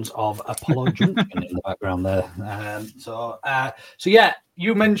dulcet tones of Apollo Junction in the background there. So yeah,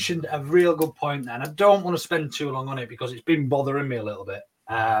 you mentioned a real good point there, and I don't want to spend too long on it because it's been bothering me a little bit.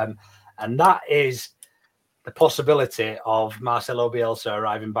 And that is the possibility of Marcelo Bielsa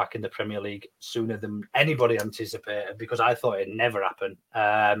arriving back in the Premier League sooner than anybody anticipated, because I thought it'd never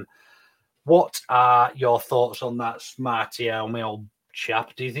happen. What are your thoughts on that, Martial, my old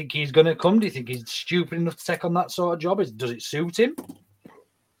chap? Do you think he's going to come? Do you think he's stupid enough to take on that sort of job? Does it suit him?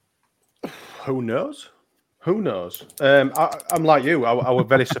 Who knows? Who knows? I'm like you. I was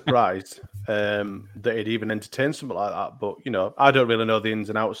very surprised that he'd even entertain something like that. But, I don't really know the ins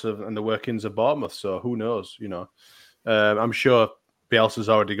and outs and the workings of Bournemouth. So who knows, I'm sure Bielsa's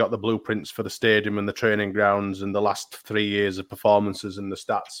already got the blueprints for the stadium and the training grounds and the last 3 years of performances and the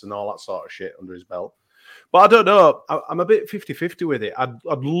stats and all that sort of shit under his belt. But I don't know. I'm a bit 50-50 with it. I'd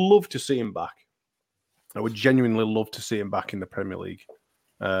love to see him back. I would genuinely love to see him back in the Premier League.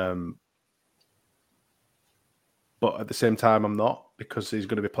 But at the same time, I'm not, because he's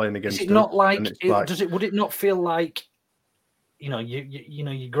going to be playing against. Is it not would it not feel like,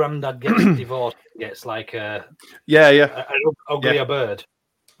 your granddad gets divorced, gets like an uglier bird?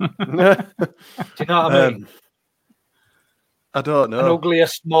 Do you know what I mean? I don't know. An uglier,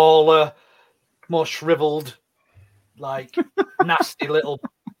 smaller, more shriveled, like nasty little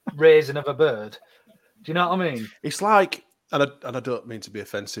raisin of a bird. Do you know what I mean? It's like, and I don't mean to be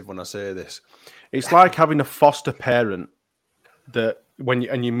offensive when I say this, it's like having a foster parent that when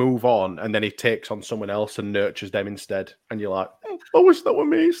you move on and then he takes on someone else and nurtures them instead, and you're like, I wish that were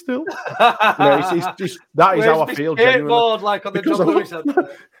me still. It's just that is how I feel genuinely. Like on the John Lewis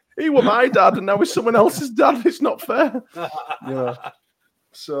he was my dad and now he's someone else's dad. It's not fair.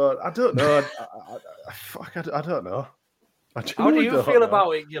 So I don't know. I don't know. How do you feel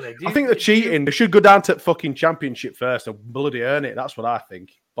about it, Gilly? I think they're cheating. They should go down to fucking Championship first and bloody earn it. That's what I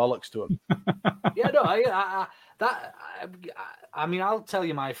think. Bollocks to them. I mean, I'll tell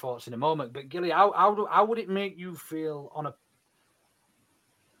you my thoughts in a moment. But Gilly, how would it make you feel on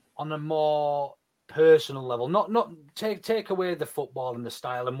a more personal level? Not take away the football and the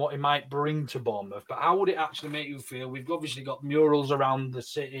style and what it might bring to Bournemouth, but how would it actually make you feel? We've obviously got murals around the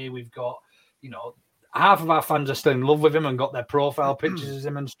city. We've got, half of our fans are still in love with him and got their profile pictures of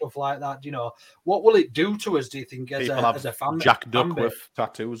him and stuff like that. What will it do to us, do you think, as a fan? Jack Duckworth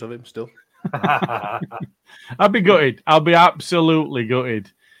tattoos of him still. I'd be gutted. I'll be absolutely gutted.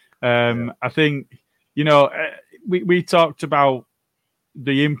 I think, we talked about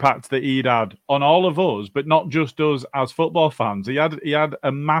the impact that he'd had on all of us, but not just us as football fans. He had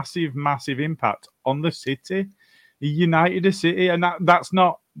a massive, massive impact on the city. He united the city, and that's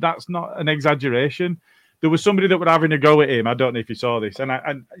not an exaggeration. There was somebody that were having a go at him. I don't know if you saw this,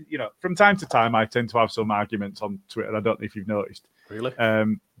 and from time to time I tend to have some arguments on Twitter. I don't know if you've noticed. Really?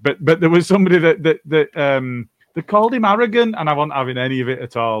 But there was somebody that called him arrogant, and I wasn't having any of it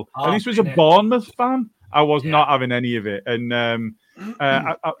at all. And this was a Bournemouth fan. I was not having any of it, and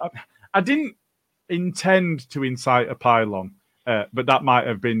I didn't intend to incite a pylon, but that might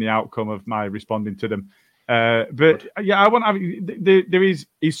have been the outcome of my responding to them. But I want to.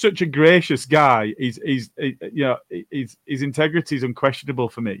 He's such a gracious guy. His integrity is unquestionable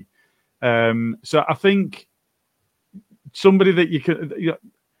for me. So I think somebody that you can.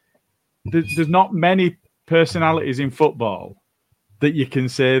 There's not many personalities in football that you can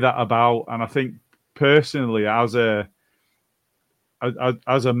say that about, and I think personally, as a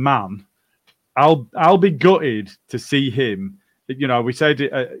man, I'll be gutted to see him. We said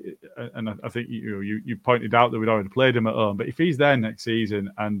it, and I think you pointed out that we'd already played him at home. But if he's there next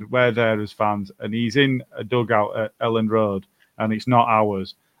season and we're there as fans, and he's in a dugout at Elland Road and it's not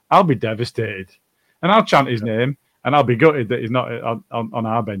ours, I'll be devastated, and I'll chant his name, and I'll be gutted that he's not on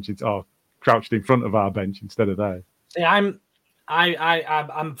our bench or crouched in front of our bench instead of there. See, I'm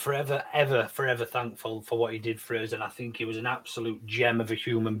forever thankful for what he did for us, and I think he was an absolute gem of a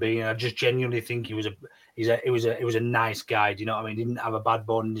human being. I just genuinely think he was a nice guy. Do you know what I mean? He didn't have a bad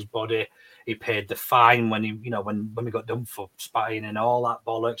bone in his body. He paid the fine when when we got done for spying and all that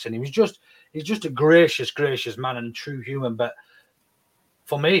bollocks, and he's just a gracious man and a true human. But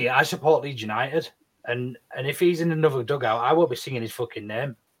for me, I support Leeds United, and if he's in another dugout, I won't be singing his fucking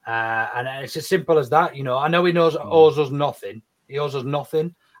name. And it's as simple as that. I know he owes us nothing. He owes us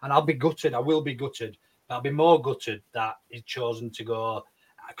nothing, and I'll be gutted. I will be gutted. I'll be more gutted that he's chosen to go,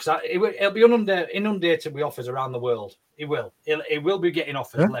 because he'll be inundated with offers around the world. He will. He will be getting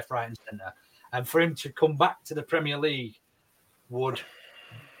offers left, right, and centre. And for him to come back to the Premier League would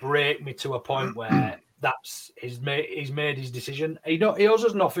break me to a point where he's made his decision. He owes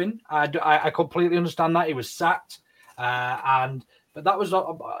us nothing. I completely understand that. He was sacked, but that was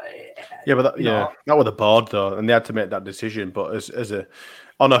not. That was the board though, and they had to make that decision. But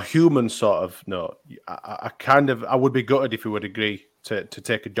on a human sort of note, I would be gutted if he would agree to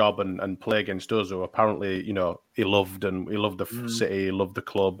take a job and play against us, who apparently, he loved the city, he loved the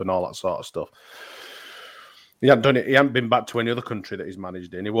club and all that sort of stuff. He hadn't done it. He hadn't been back to any other country that he's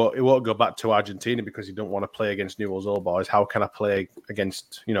managed in. He won't go back to Argentina because he don't want to play against Newell's Old Boys. How can I play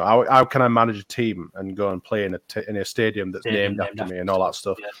against, how can I manage a team and go and play in a stadium that's named after me and all that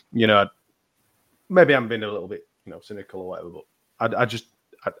stuff? Yeah. Maybe I'm being a little bit, cynical or whatever, but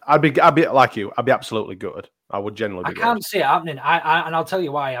I'd be like you. I'd be absolutely gutted. I would generally be. I can't see it happening. And I'll tell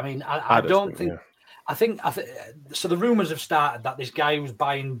you why. I mean, I don't think. Yeah. So the rumours have started that this guy who's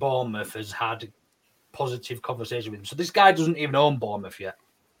buying Bournemouth has had positive conversation with him. So this guy doesn't even own Bournemouth yet.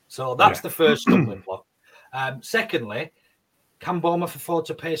 So that's the first stumbling block. Secondly, can Bournemouth afford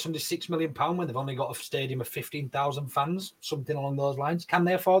to pay somebody £6 million when they've only got a stadium of 15,000 fans? Something along those lines. Can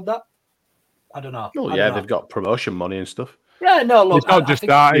they afford that? I don't know. Oh yeah, they've got promotion money and stuff. Yeah, no, look, it's not just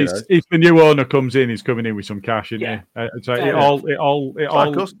that. If the new owner comes in, he's coming in with some cash, isn't he? So it all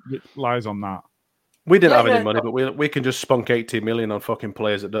lies on that. We didn't have any money, but we can just spunk 80 million on fucking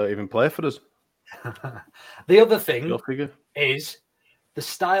players that don't even play for us. The other thing is the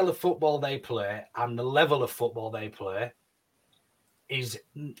style of football they play and the level of football they play is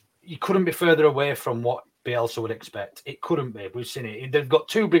you couldn't be further away from what Bielsa would expect. It couldn't be. We've seen it. They've got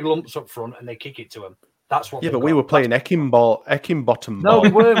two big lumps up front and they kick it to him. That's what. Yeah, but we were playing Eckingbottom ball. No, we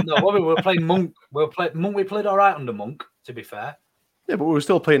weren't. No, we were playing Monk. We played all right under Monk, to be fair. Yeah, but we were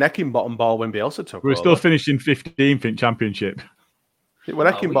still playing Eckingbottom ball when Bielsa took. We were still finishing 15th in Championship. It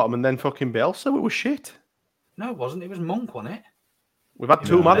was Eckingbottom and then fucking Bielsa. It was shit. No, it wasn't. It was Monk, wasn't it? We've had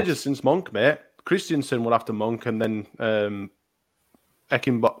two managers since Monk, mate. Christensen went after Monk, and then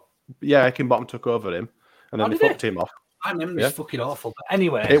Eckingbottom. Yeah, Eckingbottom took over him, and then they fucked him off. I remember it was fucking awful. But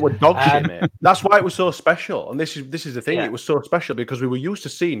anyway, it was dog shit, mate. That's why it was so special. And this is the thing. Yeah. It was so special because we were used to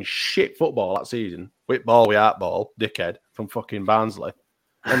seeing shit football that season. Whip ball, we out ball, dickhead from fucking Barnsley,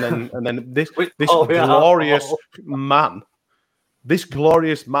 and then this glorious man. This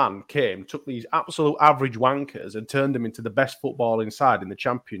glorious man took these absolute average wankers and turned them into the best footballing side in the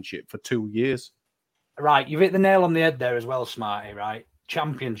Championship for 2 years. Right, you've hit the nail on the head there as well, Smarty, right?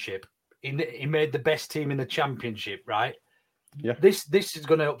 Championship. He made the best team in the Championship, right? Yeah. This is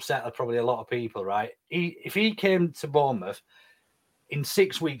going to upset probably a lot of people, right? If he came to Bournemouth in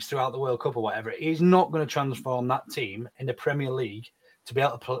 6 weeks throughout the World Cup or whatever, he's not going to transform that team in the Premier League to be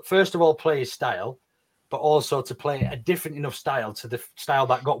able to, first of all, play his style, but also to play a different enough style to the style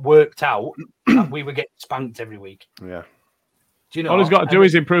that got worked out and we were getting spanked every week. Yeah. Do you know? All he's got to do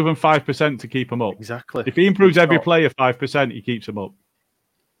is improve them 5% to keep them up. Exactly. If he improves every player 5%, he keeps them up.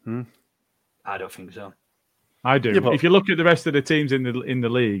 I don't think so. I do. Yeah, if you look at the rest of the teams in the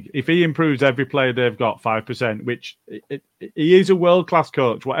league, if he improves every player they've got 5%, which he is a world-class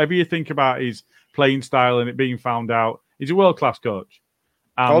coach, whatever you think about his playing style and it being found out, he's a world-class coach.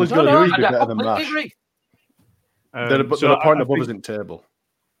 All he's got to do is be better than Rash. They're a point above us in table.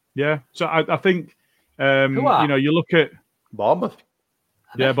 Yeah, so I think you look at Bournemouth.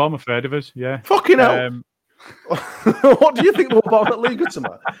 Yeah, Bournemouth ahead of us. Yeah, fucking hell. What do you think we're about at Liga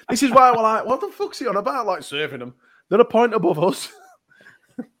tomorrow? This is why we're like, what the fuck's he on about? Like serving them. They're a point above us.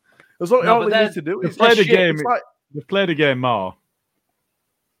 That's all they need to do. They've played a game. They've played a game more.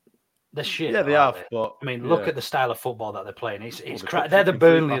 They're shit. Yeah, they have. But I mean, look at the style of football that they're playing. It's they're the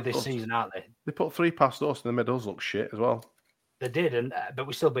Burnley of this season, aren't they? They put 3 past us, and the middles look shit as well. They did, but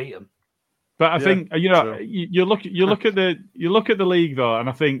we still beat them. But I think you look at the league though, and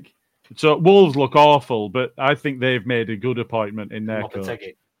I think so. Wolves look awful, but I think they've made a good appointment in their coach.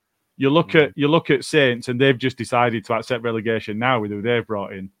 You look at Saints, and they've just decided to accept relegation now with who they've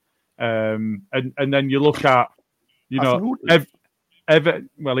brought in, and then you look at Everton.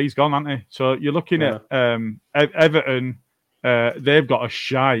 Well, he's gone, hasn't he? So you're looking at Everton. They've got a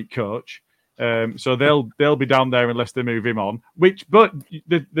shite coach, so they'll be down there unless they move him on. But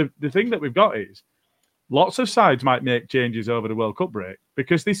the thing that we've got is lots of sides might make changes over the World Cup break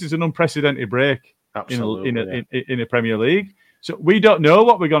because this is an unprecedented break in a Premier League. So we don't know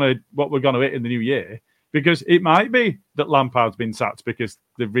what we're gonna hit in the new year because it might be that Lampard's been sacked because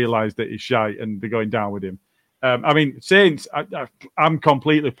they've realised that he's shite and they're going down with him. I mean, Saints, I'm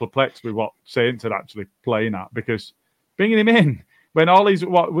completely perplexed with what Saints are actually playing at because bringing him in when all he's,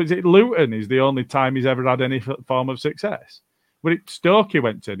 Luton is the only time he's ever had any form of success. When Stoke he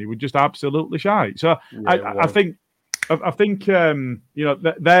went to, he was just absolutely shite. So I think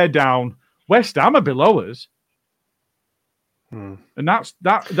they're down. West Ham are below us. And that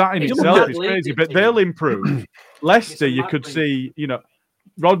in itself is crazy, but they'll improve. Leicester, you could see,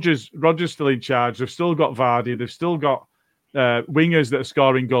 Rodgers still in charge. They've still got Vardy. They've still got wingers that are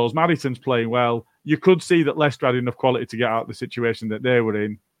scoring goals. Maddison's playing well. You could see that Leicester had enough quality to get out of the situation that they were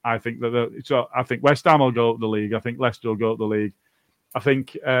in. I think I think West Ham will go up the league. I think Leicester will go up the league. I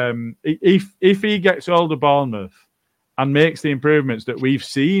think if he gets hold of Bournemouth and makes the improvements that we've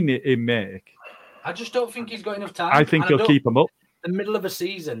seen him make, I just don't think he's got enough time. I think he'll keep them up. The middle of a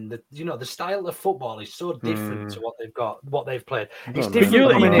season, the style of football is so different to what they've played. It's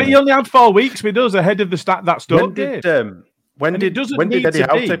different. But you only had 4 weeks with us ahead of the that Stoke game. When did Eddie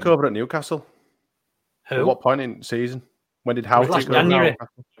Howe take over at Newcastle? Who? At what point in the season? When did Howe take over? January.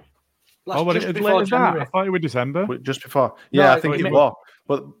 Just before January. I thought it was December. Just before. Yeah, no, I think it was.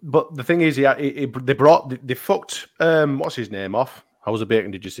 But the thing is, they fucked what's his name off. How's Bacon?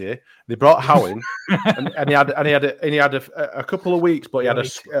 Did you say they brought Howe in, and he had a couple of weeks, but he had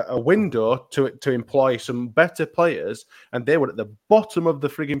a window to employ some better players, and they were at the bottom of the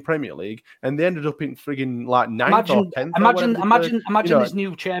frigging Premier League, and they ended up in frigging like 9th or 10th. Imagine this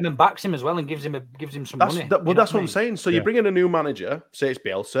new chairman backs him as well and gives him some money. That's what I'm saying. So you bring in a new manager, say it's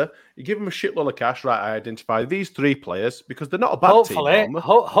Bielsa, you give him a shitload of cash. Right, I identify these 3 players because they're not a bad team.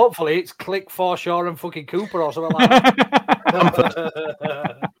 Hopefully, it's Click, Forshaw, and fucking Cooper or something like that.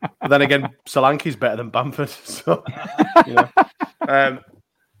 But then again, Solanke's better than Bamford. So,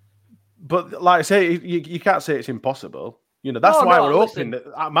 but like I say, you can't say it's impossible. That's why we're hoping that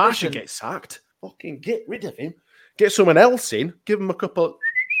Marsha gets sacked. Fucking get rid of him. Get someone else in. Give him a couple of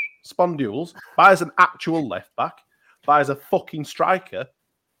spondules. Buys an actual left back. Buys a fucking striker.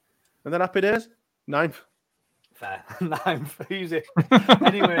 And then happy days. 9th. Fair. 9th. Easy.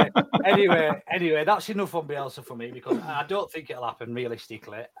 Anyway, that's enough on Bielsa for me because I don't think it'll happen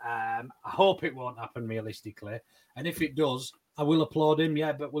realistically. I hope it won't happen realistically. And if it does, I will applaud him,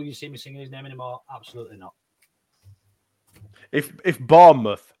 yeah, but will you see me singing his name anymore? Absolutely not. If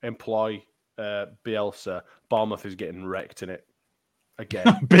Bournemouth employ Bielsa, Bournemouth is getting wrecked in it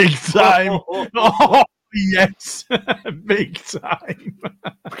again. Big time. Oh, yes. Big time.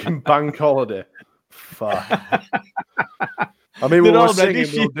 Fucking bank holiday. Fuck. I mean, we're singing.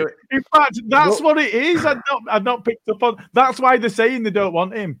 We'll do it. In fact, that's what it is. I've not picked up on. That's why they're saying they don't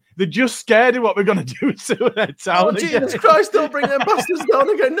want him. They're just scared of what we're going to do to their town. Oh, Jesus Christ! Don't bring them bastards down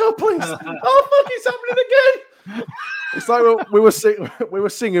again. No, please. Oh, fuck! It's happening again. It's like we were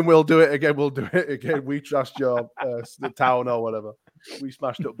singing. We'll do it again. We'll do it again. We trashed your the town or whatever. We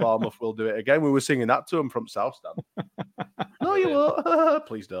smashed up Bournemouth. We'll do it again. We were singing that to them from South Stand. No, you won't.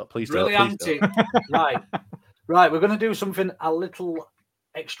 Please don't. Please don't. Really anti. Right. We're going to do something a little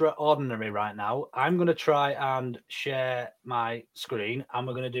extraordinary right now. I'm going to try and share my screen, and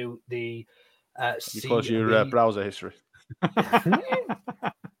we're going to do the. You close your browser history.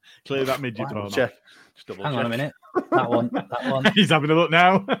 Clear that midget. Check. Hang on a minute. That one. He's having a look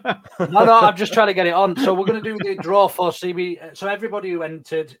now. No, I'm just trying to get it on. So we're going to do the draw for CB. So everybody who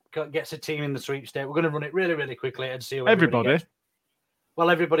entered gets a team in the sweepstake. We're going to run it really, really quickly and see who everybody gets. Well,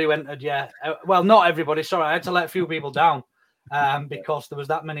 everybody who entered, yeah. Well, not everybody. Sorry, I had to let a few people down because there was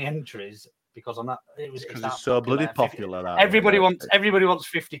that many entries. Because on that, it's so bloody popular. Everybody wants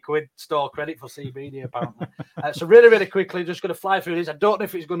 50 quid store credit for CBD apparently. So really, really quickly, just going to fly through this. I don't know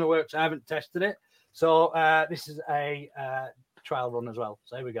if it's going to work. So I haven't tested it. So this is a trial run as well.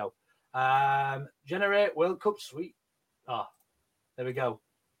 So here we go. Generate World Cup suite. Oh, there we go.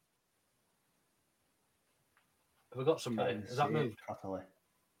 Have we got somebody? Has that moved? Properly.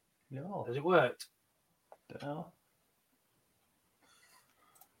 No. Has it worked? Don't know.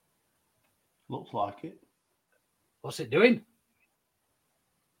 Looks like it. What's it doing?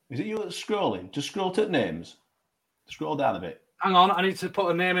 Is it you that's scrolling? Just scroll to names. Scroll down a bit. Hang on, I need to put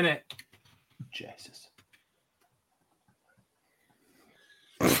a name in it. Jesus.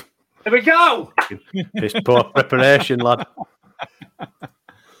 Here we go. This poor preparation, lad.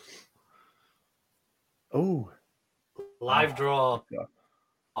 Oh. Live draw.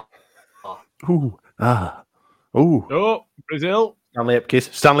 Ooh. Ah. Ooh. Oh, Brazil. Stanley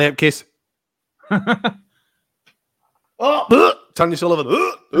Ipkiss. Oh, Tanya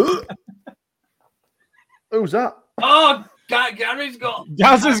Sullivan. Who's that? Oh, Gary's got.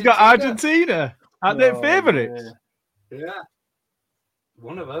 Gaz has got Argentina. Aren't they favourites? Yeah.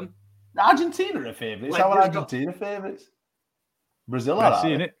 One of them. Argentina are favourites. How are Argentina favourites? Brazil are. I've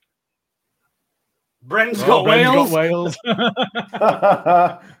seen it. Brent's got Wales.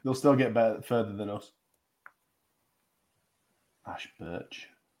 They'll still get better further than us. Ash Birch.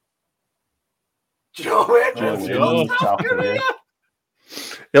 Joe South Korea.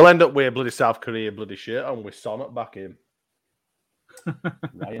 He'll end up with a bloody South Korea bloody shirt on with Sonnet back in.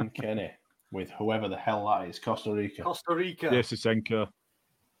 Ryan Kenny with whoever the hell that is. Costa Rica. Yes, Senko.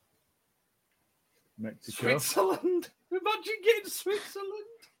 Mexico. Switzerland. We're Imagine getting Switzerland.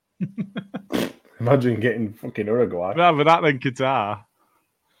 Imagine getting fucking Uruguay. Rather that than Qatar.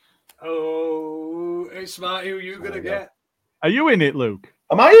 Oh, it's smart. Who are you going to get? Are you in it, Luke?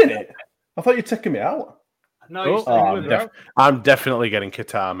 Am I in it? I thought you'd taken me out. No, you're staying I'm definitely getting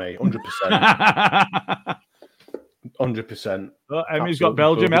Qatar, mate. 100%. 100%. Well, Emmy's got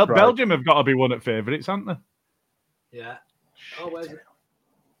Belgium. Belgium have got to be one at favourites, haven't they? Yeah. Oh, where's it?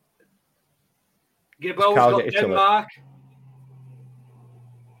 Gibbo's got Denmark.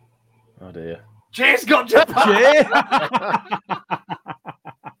 Oh, dear. Jay's got Japan. Jay?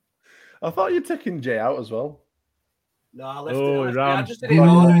 I thought you'd taken Jay out as well. No, I left it. I just did it in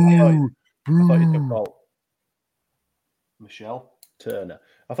order. I thought you took all Michelle Turner.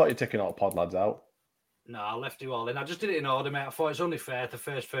 I thought you'd taken all pod lads out. No, I left you all in. I just did it in order, mate. I thought it's only fair the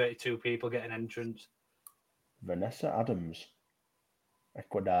first 32 people get an entrance. Vanessa Adams.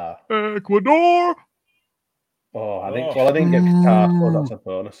 Ecuador. Oh, I didn't get Qatar, so that's a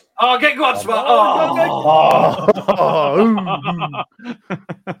bonus. Oh, get God, Smart.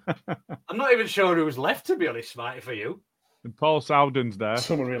 I'm not even sure who's left, to be honest, Smarty, for you. And Paul Sowden's there.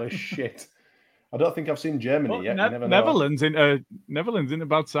 Someone really shit. I don't think I've seen Germany yet. Netherlands in a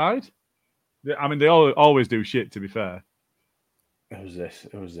bad side. I mean, they always do shit, to be fair. Who's this?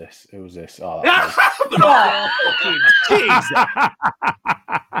 Oh, Jesus.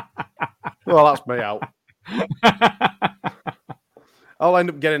 Well, that's me out. I'll end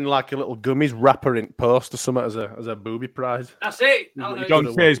up getting like a little gummies wrapper in post or something as a booby prize. That's it.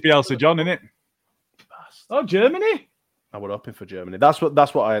 John says Bielsa John, innit? Oh, Germany? I was hoping for Germany. That's what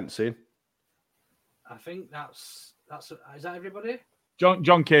I ain't seen. I think that's is that everybody?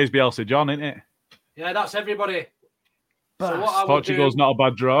 John K's Bielsa John, isn't it? Yeah, that's everybody. So Portugal's not a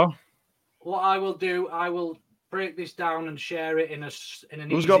bad draw. What I will do, I will break this down and share it in an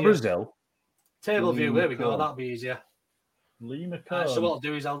Who's got Brazil? Table view. There we go. That'll be easier. Lena so what I'll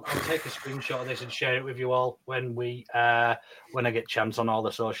do is I'll take a screenshot of this and share it with you all when I get chance on all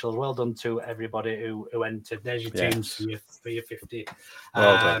the socials. Well done to everybody who entered. There's your teams for your 50.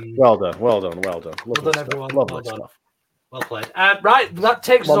 Well done, everyone. Well done. Well played. Right, that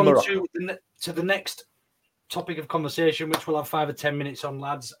takes us on to the next topic of conversation, which we'll have 5 or 10 minutes on,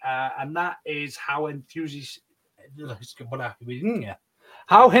 lads, and that is how enthusiastic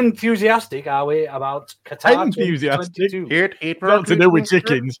are we about Qatar? Enthusiastic. Not to do with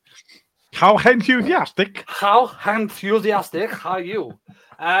chickens. How enthusiastic? How enthusiastic are you?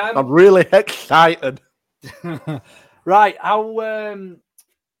 I'm really excited. Right, how are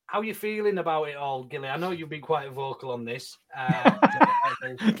you feeling about it all, Gilly? I know you've been quite vocal on this.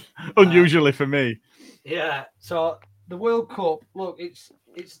 Unusually for me. Yeah. So the World Cup, look, it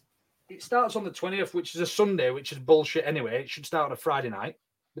starts on the 20th, which is a Sunday, which is bullshit anyway. It should start on a Friday night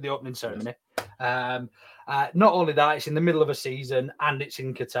with the opening ceremony. Not only that, it's in the middle of a season and it's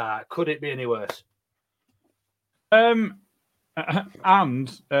in Qatar. Could it be any worse? And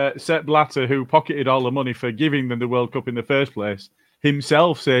Sepp Blatter, who pocketed all the money for giving them the World Cup in the first place,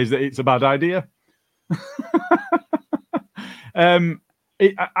 himself says that it's a bad idea. The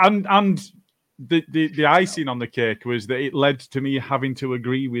icing on the cake was that it led to me having to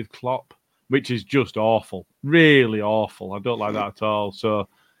agree with Klopp, which is just awful, really awful. I don't like that at all. So,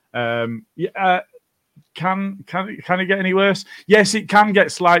 can it get any worse? Yes, it can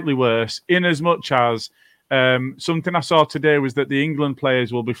get slightly worse. In as much as something I saw today was that the England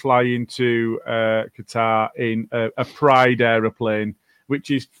players will be flying to Qatar in a Pride aeroplane,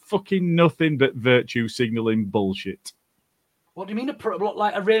 which is fucking nothing but virtue signalling bullshit. What do you mean,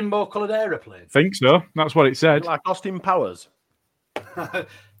 like a rainbow-coloured aeroplane? Think so. That's what it said. Like Austin Powers.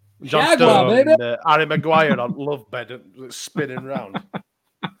 John Stone and Harry Maguire on love bed spinning round.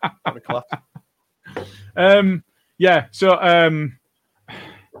 Yeah. So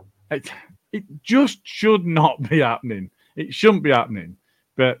it just should not be happening. It shouldn't be happening.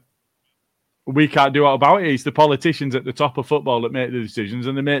 But we can't do what about it. It's the politicians at the top of football that make the decisions,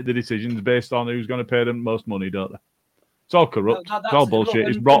 and they make the decisions based on who's going to pay them most money, don't they? It's all corrupt. It's all bullshit.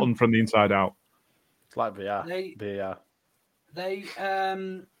 It's rotten from the inside out. It's like VR. They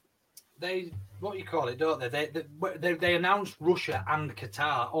what you call it, don't they? They announced Russia and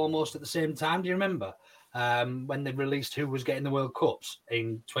Qatar almost at the same time. Do you remember when they released who was getting the World Cups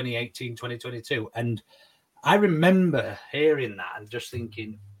in 2018, 2022? And I remember hearing that and just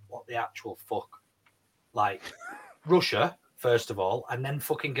thinking, what the actual fuck? Like Russia, first of all, and then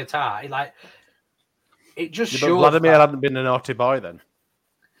fucking Qatar. Like, it just shows. Vladimir hadn't been a naughty boy then.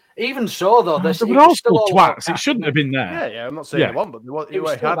 Even so, though, they were all still twats. It shouldn't have been there. Yeah, I'm not saying he won, but he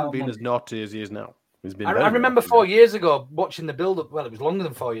hadn't been as naughty as he is now. I remember 4 years ago watching the build-up. Well, it was longer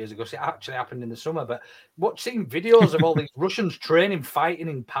than 4 years ago, so it actually happened in the summer. But seeing videos of all these Russians training, fighting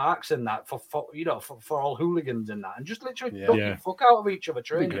in parks and that for all hooligans and that, and just literally knocking the fuck out of each other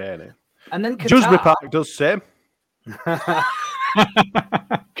training. Great, and then Dewsbury Park does the same.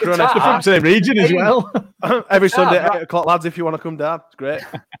 Qatar, from the same region as well. Every Sunday at 8 o'clock, lads, if you want to come down. It's great.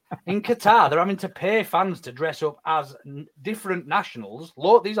 In Qatar, they're having to pay fans to dress up as different nationals.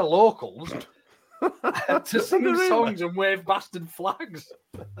 These are locals. To sing songs and wave bastard flags.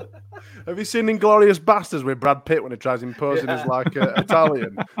 Have you seen Inglourious Basterds with Brad Pitt when he tries imposing as like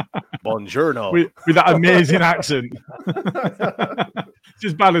Italian? Buongiorno. With that amazing accent. It's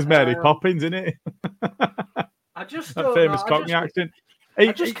as bad as Mary Poppins, isn't it? I just that famous Cockney accent.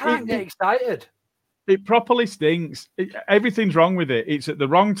 I just can't get excited. It properly stinks. Everything's wrong with it. It's at the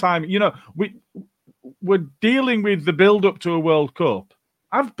wrong time. You know, we're dealing with the build-up to a World Cup.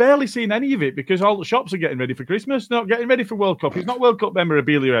 I've barely seen any of it because all the shops are getting ready for Christmas, not getting ready for World Cup. It's not World Cup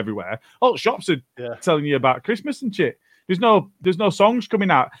memorabilia everywhere. All the shops are telling you about Christmas and shit. There's no songs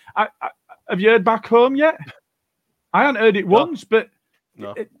coming out. Have you heard Back Home yet? I haven't heard it once, but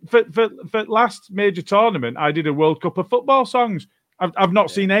for last major tournament, I did a World Cup of football songs. I've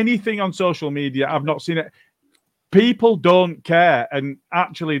not seen anything on social media. I've not seen it. People don't care, and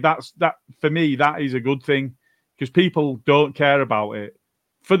actually, that for me, that is a good thing because people don't care about it.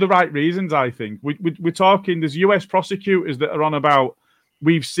 For the right reasons, I think. We're talking, there's US prosecutors that are on about,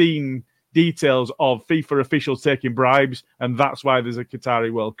 we've seen details of FIFA officials taking bribes, and that's why there's a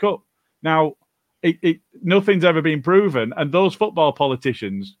Qatari World Cup. Now, nothing's ever been proven, and those football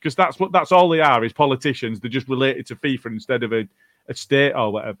politicians, because that's all they are, is politicians. They're just related to FIFA instead of a state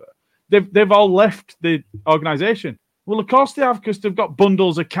or whatever. They've all left the organisation. Well, of course they have, because they've got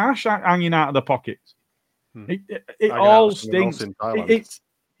bundles of cash hanging out of their pockets. It all stinks.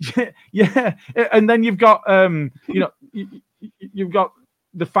 Yeah, and then you've got you've got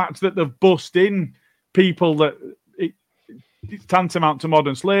the fact that they've bussed in people that it's tantamount to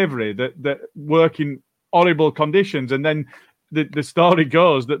modern slavery that work in horrible conditions, and then the story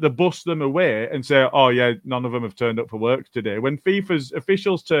goes that they bust them away and say, "Oh yeah, none of them have turned up for work today." When FIFA's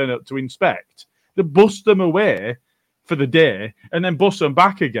officials turn up to inspect, they bust them away for the day and then bust them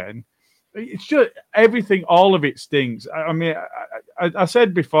back again. It's just everything, all of it stinks. I mean, I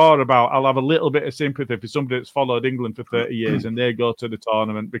said before about I'll have a little bit of sympathy for somebody that's followed England for 30 years and they go to the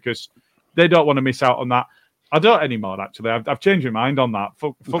tournament because they don't want to miss out on that. I don't anymore, actually. I've changed my mind on that.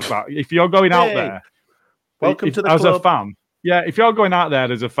 Fuck that. If you're going out there, welcome to the as club. A fan, yeah, if you're going out there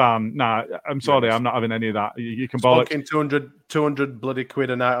as a fan, nah, I'm sorry, I'm not having any of that. You can Fucking 200 bloody quid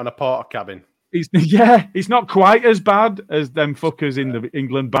a night on a porter cabin. It's not quite as bad as them fuckers in the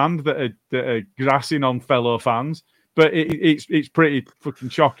England band that are grassing on fellow fans, but it's pretty fucking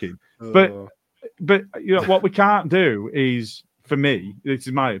shocking. But you know what we can't do is, for me, this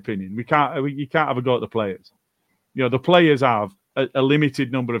is my opinion, you can't have a go at the players. You know, the players have a limited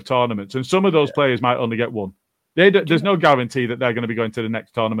number of tournaments, and some of those players might only get one. There's no guarantee that they're going to be going to the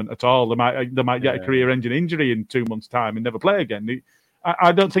next tournament at all. They might get a career-ending injury in 2 months' time and never play again.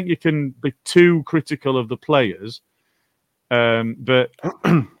 I don't think you can be too critical of the players, but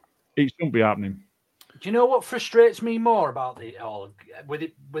it shouldn't be happening. Do you know what frustrates me more about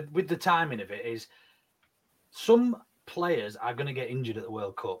with the timing of it is some players are going to get injured at the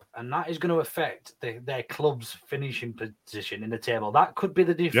World Cup, and that is going to affect their club's finishing position in the table. That could be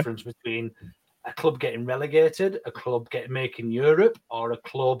the difference between a club getting relegated, a club making Europe, or a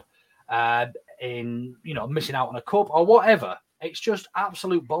club missing out on a cup or whatever. It's just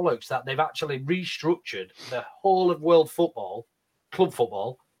absolute bollocks that they've actually restructured the whole of world football, club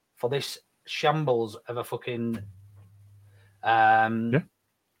football, for this shambles of a fucking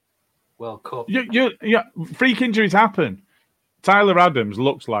World Cup. Yeah, freak injuries happen. Tyler Adams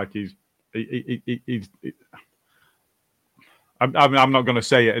looks like he's I'm not going to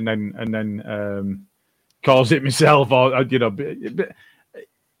say it and then cause it myself, or but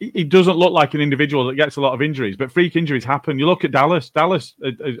he doesn't look like an individual that gets a lot of injuries, but freak injuries happen. You look at Dallas. Dallas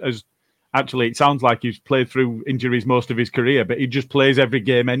has actually, it sounds like he's played through injuries most of his career, but he just plays every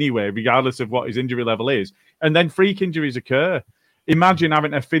game anyway, regardless of what his injury level is. And then freak injuries occur. Imagine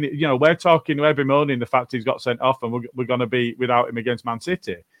having to finish. We're talking every morning the fact he's got sent off, and we're going to be without him against Man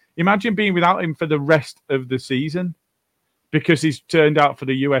City. Imagine being without him for the rest of the season because he's turned out for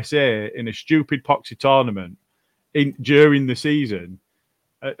the USA in a stupid poxy tournament during the season.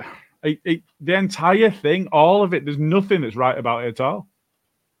 The entire thing, all of it, there's nothing that's right about it at all.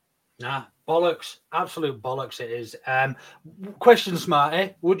 Nah, Bollocks. Absolute bollocks it is. Question,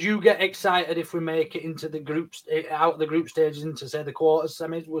 Smarty. Would you get excited if we make it into the groups, out of the group stages into, say, the quarters,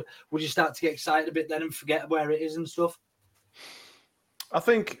 semis? Would you start to get excited a bit then and forget where it is and stuff? I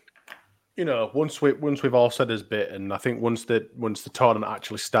think, once we've all said his bit, and I think once the tournament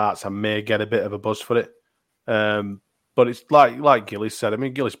actually starts, I may get a bit of a buzz for it. But it's like Gilly said. I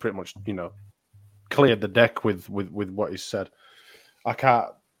mean, Gilly's pretty much, cleared the deck with what he said. I can't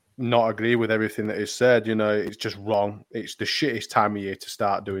not agree with everything that he's said. It's just wrong. It's the shittest time of year to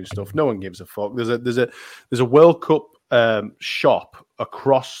start doing stuff. No one gives a fuck. There's a World Cup shop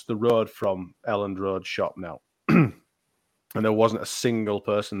across the road from Elland Road shop now, and there wasn't a single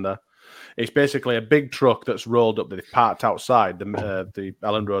person there. It's basically a big truck that's rolled up that they've parked outside the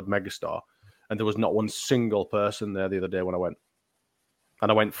Elland Road Megastore, and there was not one single person there the other day when I went. And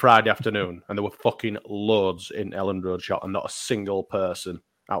I went Friday afternoon, and there were fucking loads in Elland Road shop, and not a single person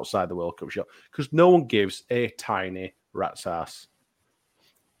outside the World Cup shop, because no one gives a tiny rat's ass.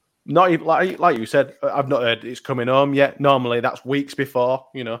 Not even like you said. I've not heard it's coming home yet. Normally that's weeks before,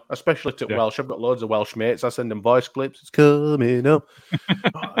 especially to Welsh. I've got loads of Welsh mates. I send them voice clips. It's coming up.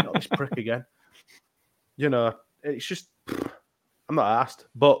 Not this prick again. It's just I'm not asked,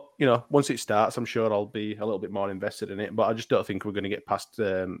 but once it starts, I'm sure I'll be a little bit more invested in it. But I just don't think we're going to get past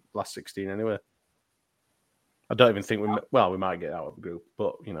last 16 anyway. I don't even think we might get out of the group,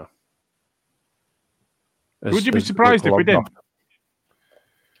 but would you be surprised if we didn't?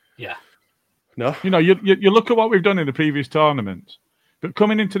 Yeah. No. You look at what we've done in the previous tournaments, but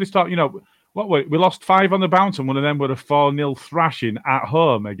coming into this tournament, we lost 5 on the bounce, and one of them were a 4-0 thrashing at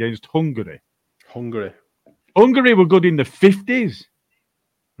home against Hungary. Hungary were good in the 50s.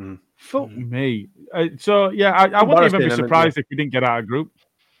 Fuck me. I wouldn't even be surprised if we didn't get out of group.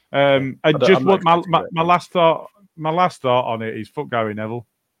 And just what my last thought on it is fuck Gary Neville.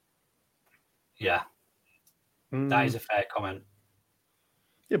 Yeah, that is a fair comment.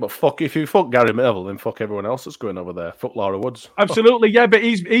 Yeah, but if you fuck Gary Neville, then fuck everyone else that's going over there. Fuck Laura Woods. Absolutely, yeah, but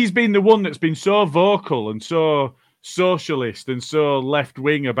he's been the one that's been so vocal and so socialist and so left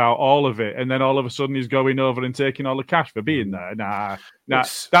wing about all of it, and then all of a sudden he's going over and taking all the cash for being there.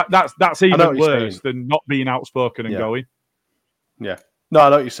 That's even worse than not being outspoken and going. Yeah. No, I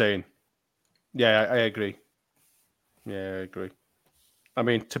know what you're saying. Yeah, I agree. I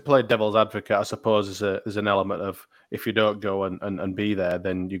mean, to play devil's advocate, I suppose there's an element of if you don't go and be there,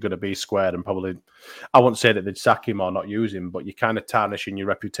 then you're going to be squared and probably, I wouldn't say that they'd sack him or not use him, but you're kind of tarnishing your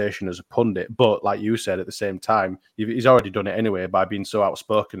reputation as a pundit. But like you said, at the same time, he's already done it anyway by being so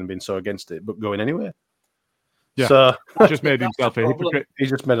outspoken and being so against it, but going anyway. Yeah, so just made himself a hypocrite. He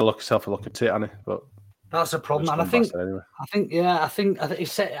just made himself a look at it, hasn't he? But that's a problem, and I think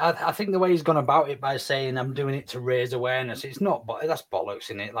the way he's gone about it by saying I'm doing it to raise awareness, it's not. But that's bollocks,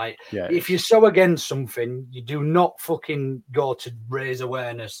 isn't it? Like, if you're so against something, you do not fucking go to raise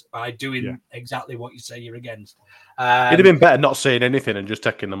awareness by doing exactly what you say you're against. It'd have been better not saying anything and just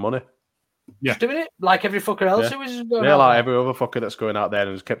taking the money. Yeah, just doing it like every fucker else who was going out like every other fucker that's going out there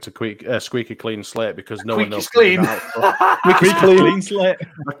and has kept a squeaky clean slate because no one knows. Clean. Squeaky clean slate.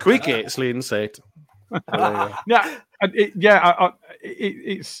 A squeaky clean slate.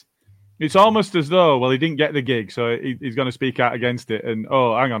 It's almost as though he didn't get the gig, so he's going to speak out against it. And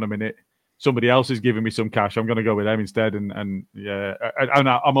hang on a minute, somebody else is giving me some cash. I'm going to go with them instead. And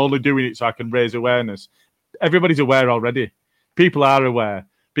I'm only doing it so I can raise awareness. Everybody's aware already. People are aware.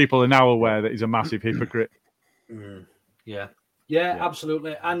 People are now aware that he's a massive hypocrite. Yeah,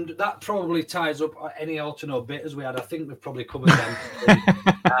 absolutely. And that probably ties up any alternate bit as we had. I think we've probably covered them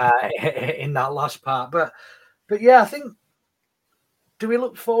in that last part. But yeah, I think, do we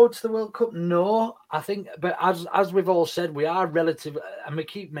look forward to the World Cup? No, I think, but as we've all said, we are relative, and we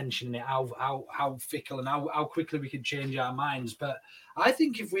keep mentioning it, how fickle and how quickly we can change our minds. But I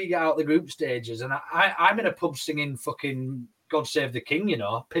think if we get out the group stages, and I'm in a pub singing fucking God Save the King,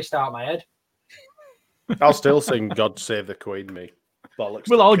 pissed out my head. I'll still sing "God Save the Queen." Me, bollocks.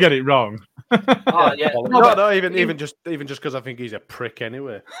 We'll all get it wrong. No, even just because I think he's a prick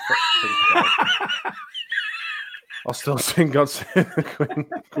anyway. I'll still sing "God Save the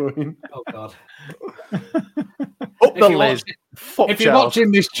Queen." Oh God! Up the list. If you're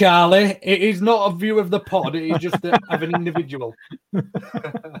watching this, Charlie, it is not a view of the pod. It is just of an individual.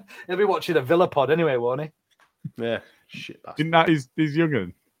 He'll be watching a Villa pod anyway, won't he? Yeah. Shit. Isn't that his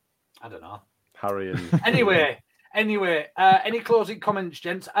younger? I don't know. Harry and anyway, any closing comments,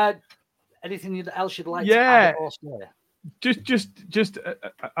 gents? Anything else you'd like to add or say? Just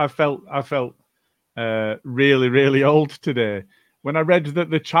I felt really, really old today when I read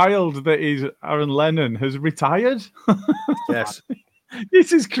that the child that is Aaron Lennon has retired. Yes.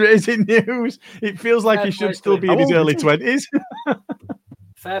 This is crazy news. It feels like he should still be in his early 20s.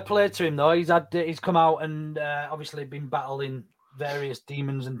 Fair play to him, though. He's come out and obviously been battling various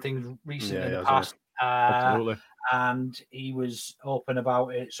demons and things recently in the past. Absolutely. And he was open about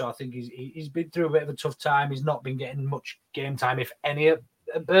it. So I think he's been through a bit of a tough time. He's not been getting much game time, if any, at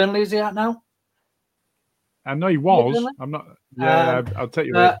Burnley. Is he at now? I know he was. I'm not. Yeah, I'll take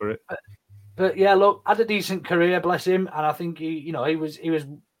your word for it. But yeah, look, had a decent career, bless him. And I think he was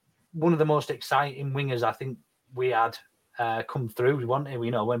one of the most exciting wingers I think we had come through, wasn't he?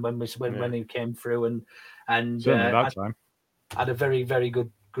 When he came through and that time had a very, very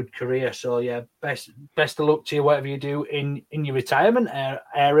good career. So yeah, best of luck to you, whatever you do in your retirement,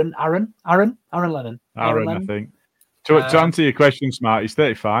 Aaron Lennon. I think. To answer your question, Smart, he's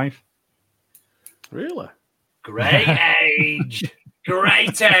 35. Really? Great age.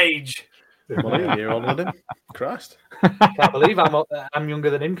 Great age. Well, you're older than him. Christ. Can't believe I'm younger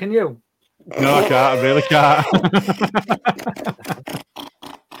than him, can you? No, I can't. I really can't.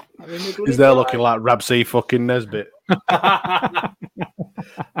 He's there looking like Rabsy fucking Nesbitt. Apart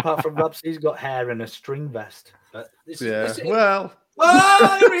from Rabsy, he's got hair and a string vest. Well.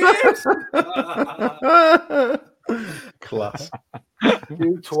 Oh, here he is! Class.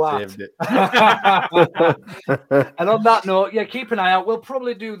 You twat. And on that note, yeah, keep an eye out. We'll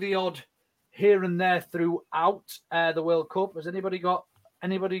probably do the odd here and there throughout the World Cup. Has anybody got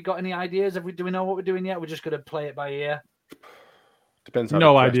any ideas? Do we know what we're doing yet? We're just going to play it by ear. Depends.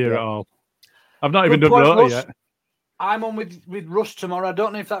 No idea at all. I've not even done Rota yet. I'm on with Russ tomorrow. I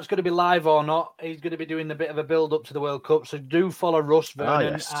don't know if that's going to be live or not. He's going to be doing a bit of a build up to the World Cup. So do follow Russ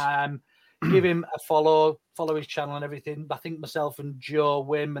Vernon. Yes. Give him a follow his channel and everything. I think myself and Joe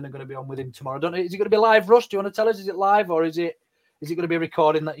Wimman are going to be on with him tomorrow. I don't know. Is it going to be live, Russ? Do you want to tell us? Is it live or is it going to be a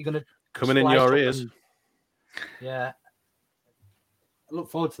recording that you're going to coming in your ears? Yeah. I look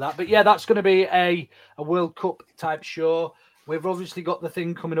forward to that. But yeah, that's going to be a World Cup type show. We've obviously got the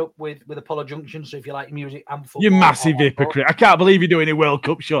thing coming up with Apollo Junction. So if you like music and football, you massive hypocrite! I can't believe you're doing a World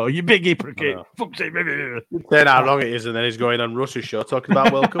Cup show. You big hypocrite! Then how long it is, and then he's going on Russ's show talking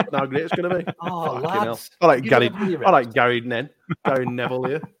about World Cup and how great it's going to be. Oh, lads! I like Gary Neville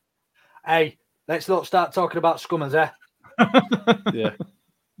here. Hey, let's not start talking about scummers, eh? Yeah.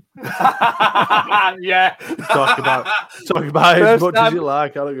 Yeah. Talk about it as much as you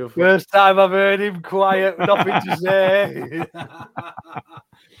like. I don't go. First time I've heard him quiet, nothing to say.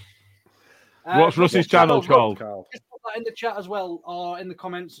 What's Russ's channel called? Just put that in the chat as well, or in the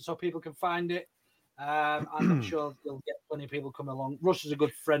comments, so people can find it. I'm sure you'll get plenty of people coming along. Russ is a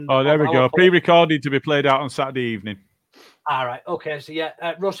good friend. Oh, there we go. Pre-recorded to be played out on Saturday evening. All right. Okay. So yeah,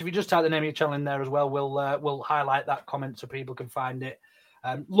 Russ, if you just type the name of your channel in there as well, we'll highlight that comment so people can find it.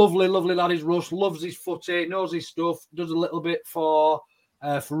 Lovely lad is Russ. Loves his footy, knows his stuff. Does a little bit for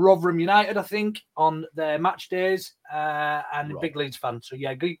Rotherham United, I think, on their match days, and a big Leeds fan. So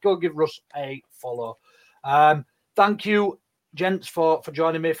yeah, go give Russ a follow. Thank you, gents, for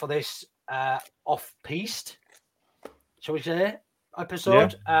joining me for this off-piste, shall we say,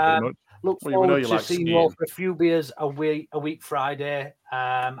 episode. Yeah, look forward to seeing you all for a few beers a week Friday,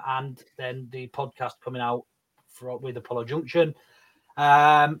 and then the podcast coming out with Apollo Junction.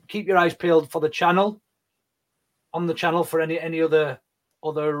 Keep your eyes peeled for the channel, on the channel for any other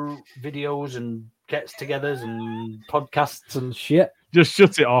videos and gets-togethers and podcasts and shit. Just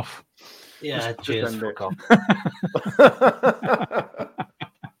shut it off. Yeah, cheers. Fuck off.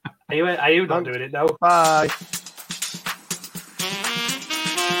 Are you not doing it now? Bye.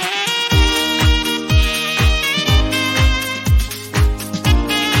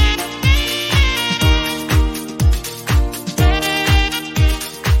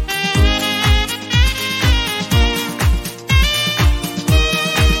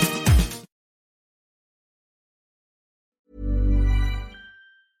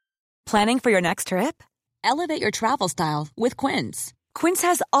 Planning for your next trip? Elevate your travel style with Quince. Quince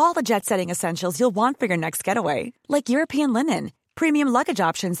has all the jet-setting essentials you'll want for your next getaway, like European linen, premium luggage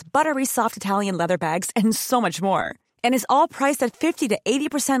options, buttery soft Italian leather bags, and so much more. And is all priced at 50 to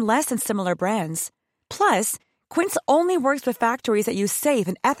 80% less than similar brands. Plus, Quince only works with factories that use safe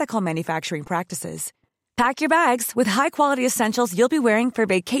and ethical manufacturing practices. Pack your bags with high-quality essentials you'll be wearing for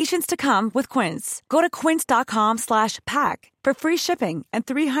vacations to come with Quince. Go to quince.com/pack for free shipping and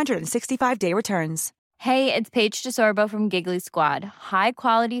 365-day returns. Hey, it's Paige DeSorbo from Giggly Squad. High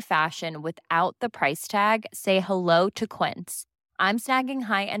quality fashion without the price tag. Say hello to Quince. I'm snagging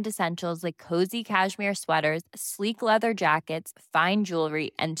high-end essentials like cozy cashmere sweaters, sleek leather jackets, fine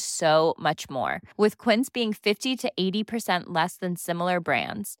jewelry, and so much more. With Quince being 50 to 80% less than similar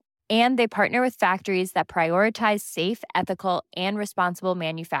brands. And they partner with factories that prioritize safe, ethical, and responsible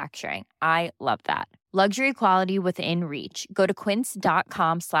manufacturing. I love that. Luxury quality within reach. Go to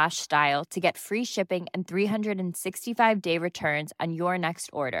quince.com/style to get free shipping and 365-day returns on your next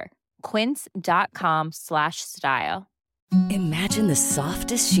order. Quince.com/style. Imagine the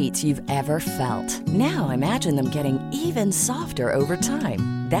softest sheets you've ever felt. Now imagine them getting even softer over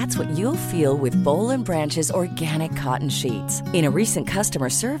time. That's what you'll feel with Boll & Branch's organic cotton sheets. In a recent customer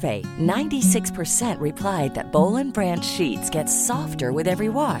survey, 96% replied that Boll & Branch sheets get softer with every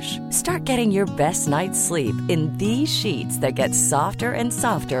wash. Start getting your best night's sleep in these sheets that get softer and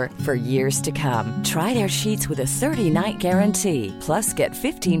softer for years to come. Try their sheets with a 30-night guarantee. Plus, get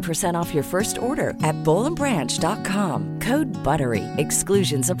 15% off your first order at bollandbranch.com. Code BUTTERY.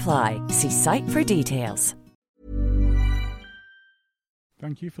 Exclusions apply. See site for details.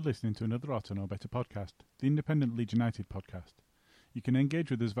 Thank you for listening to another Ought to Know Better podcast, the Independent Leeds United podcast. You can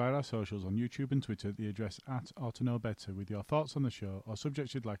engage with us via our socials on YouTube and Twitter at the address @OughToKnowBetter with your thoughts on the show or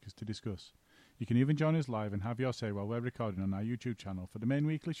subjects you'd like us to discuss. You can even join us live and have your say while we're recording on our YouTube channel for the main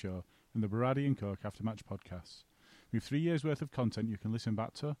weekly show and the Baradi and Coke Aftermatch podcasts. We've 3 years' worth of content you can listen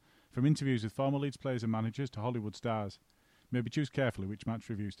back to, from interviews with former Leeds players and managers to Hollywood stars. Maybe choose carefully which match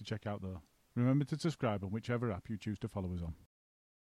reviews to check out though. Remember to subscribe on whichever app you choose to follow us on.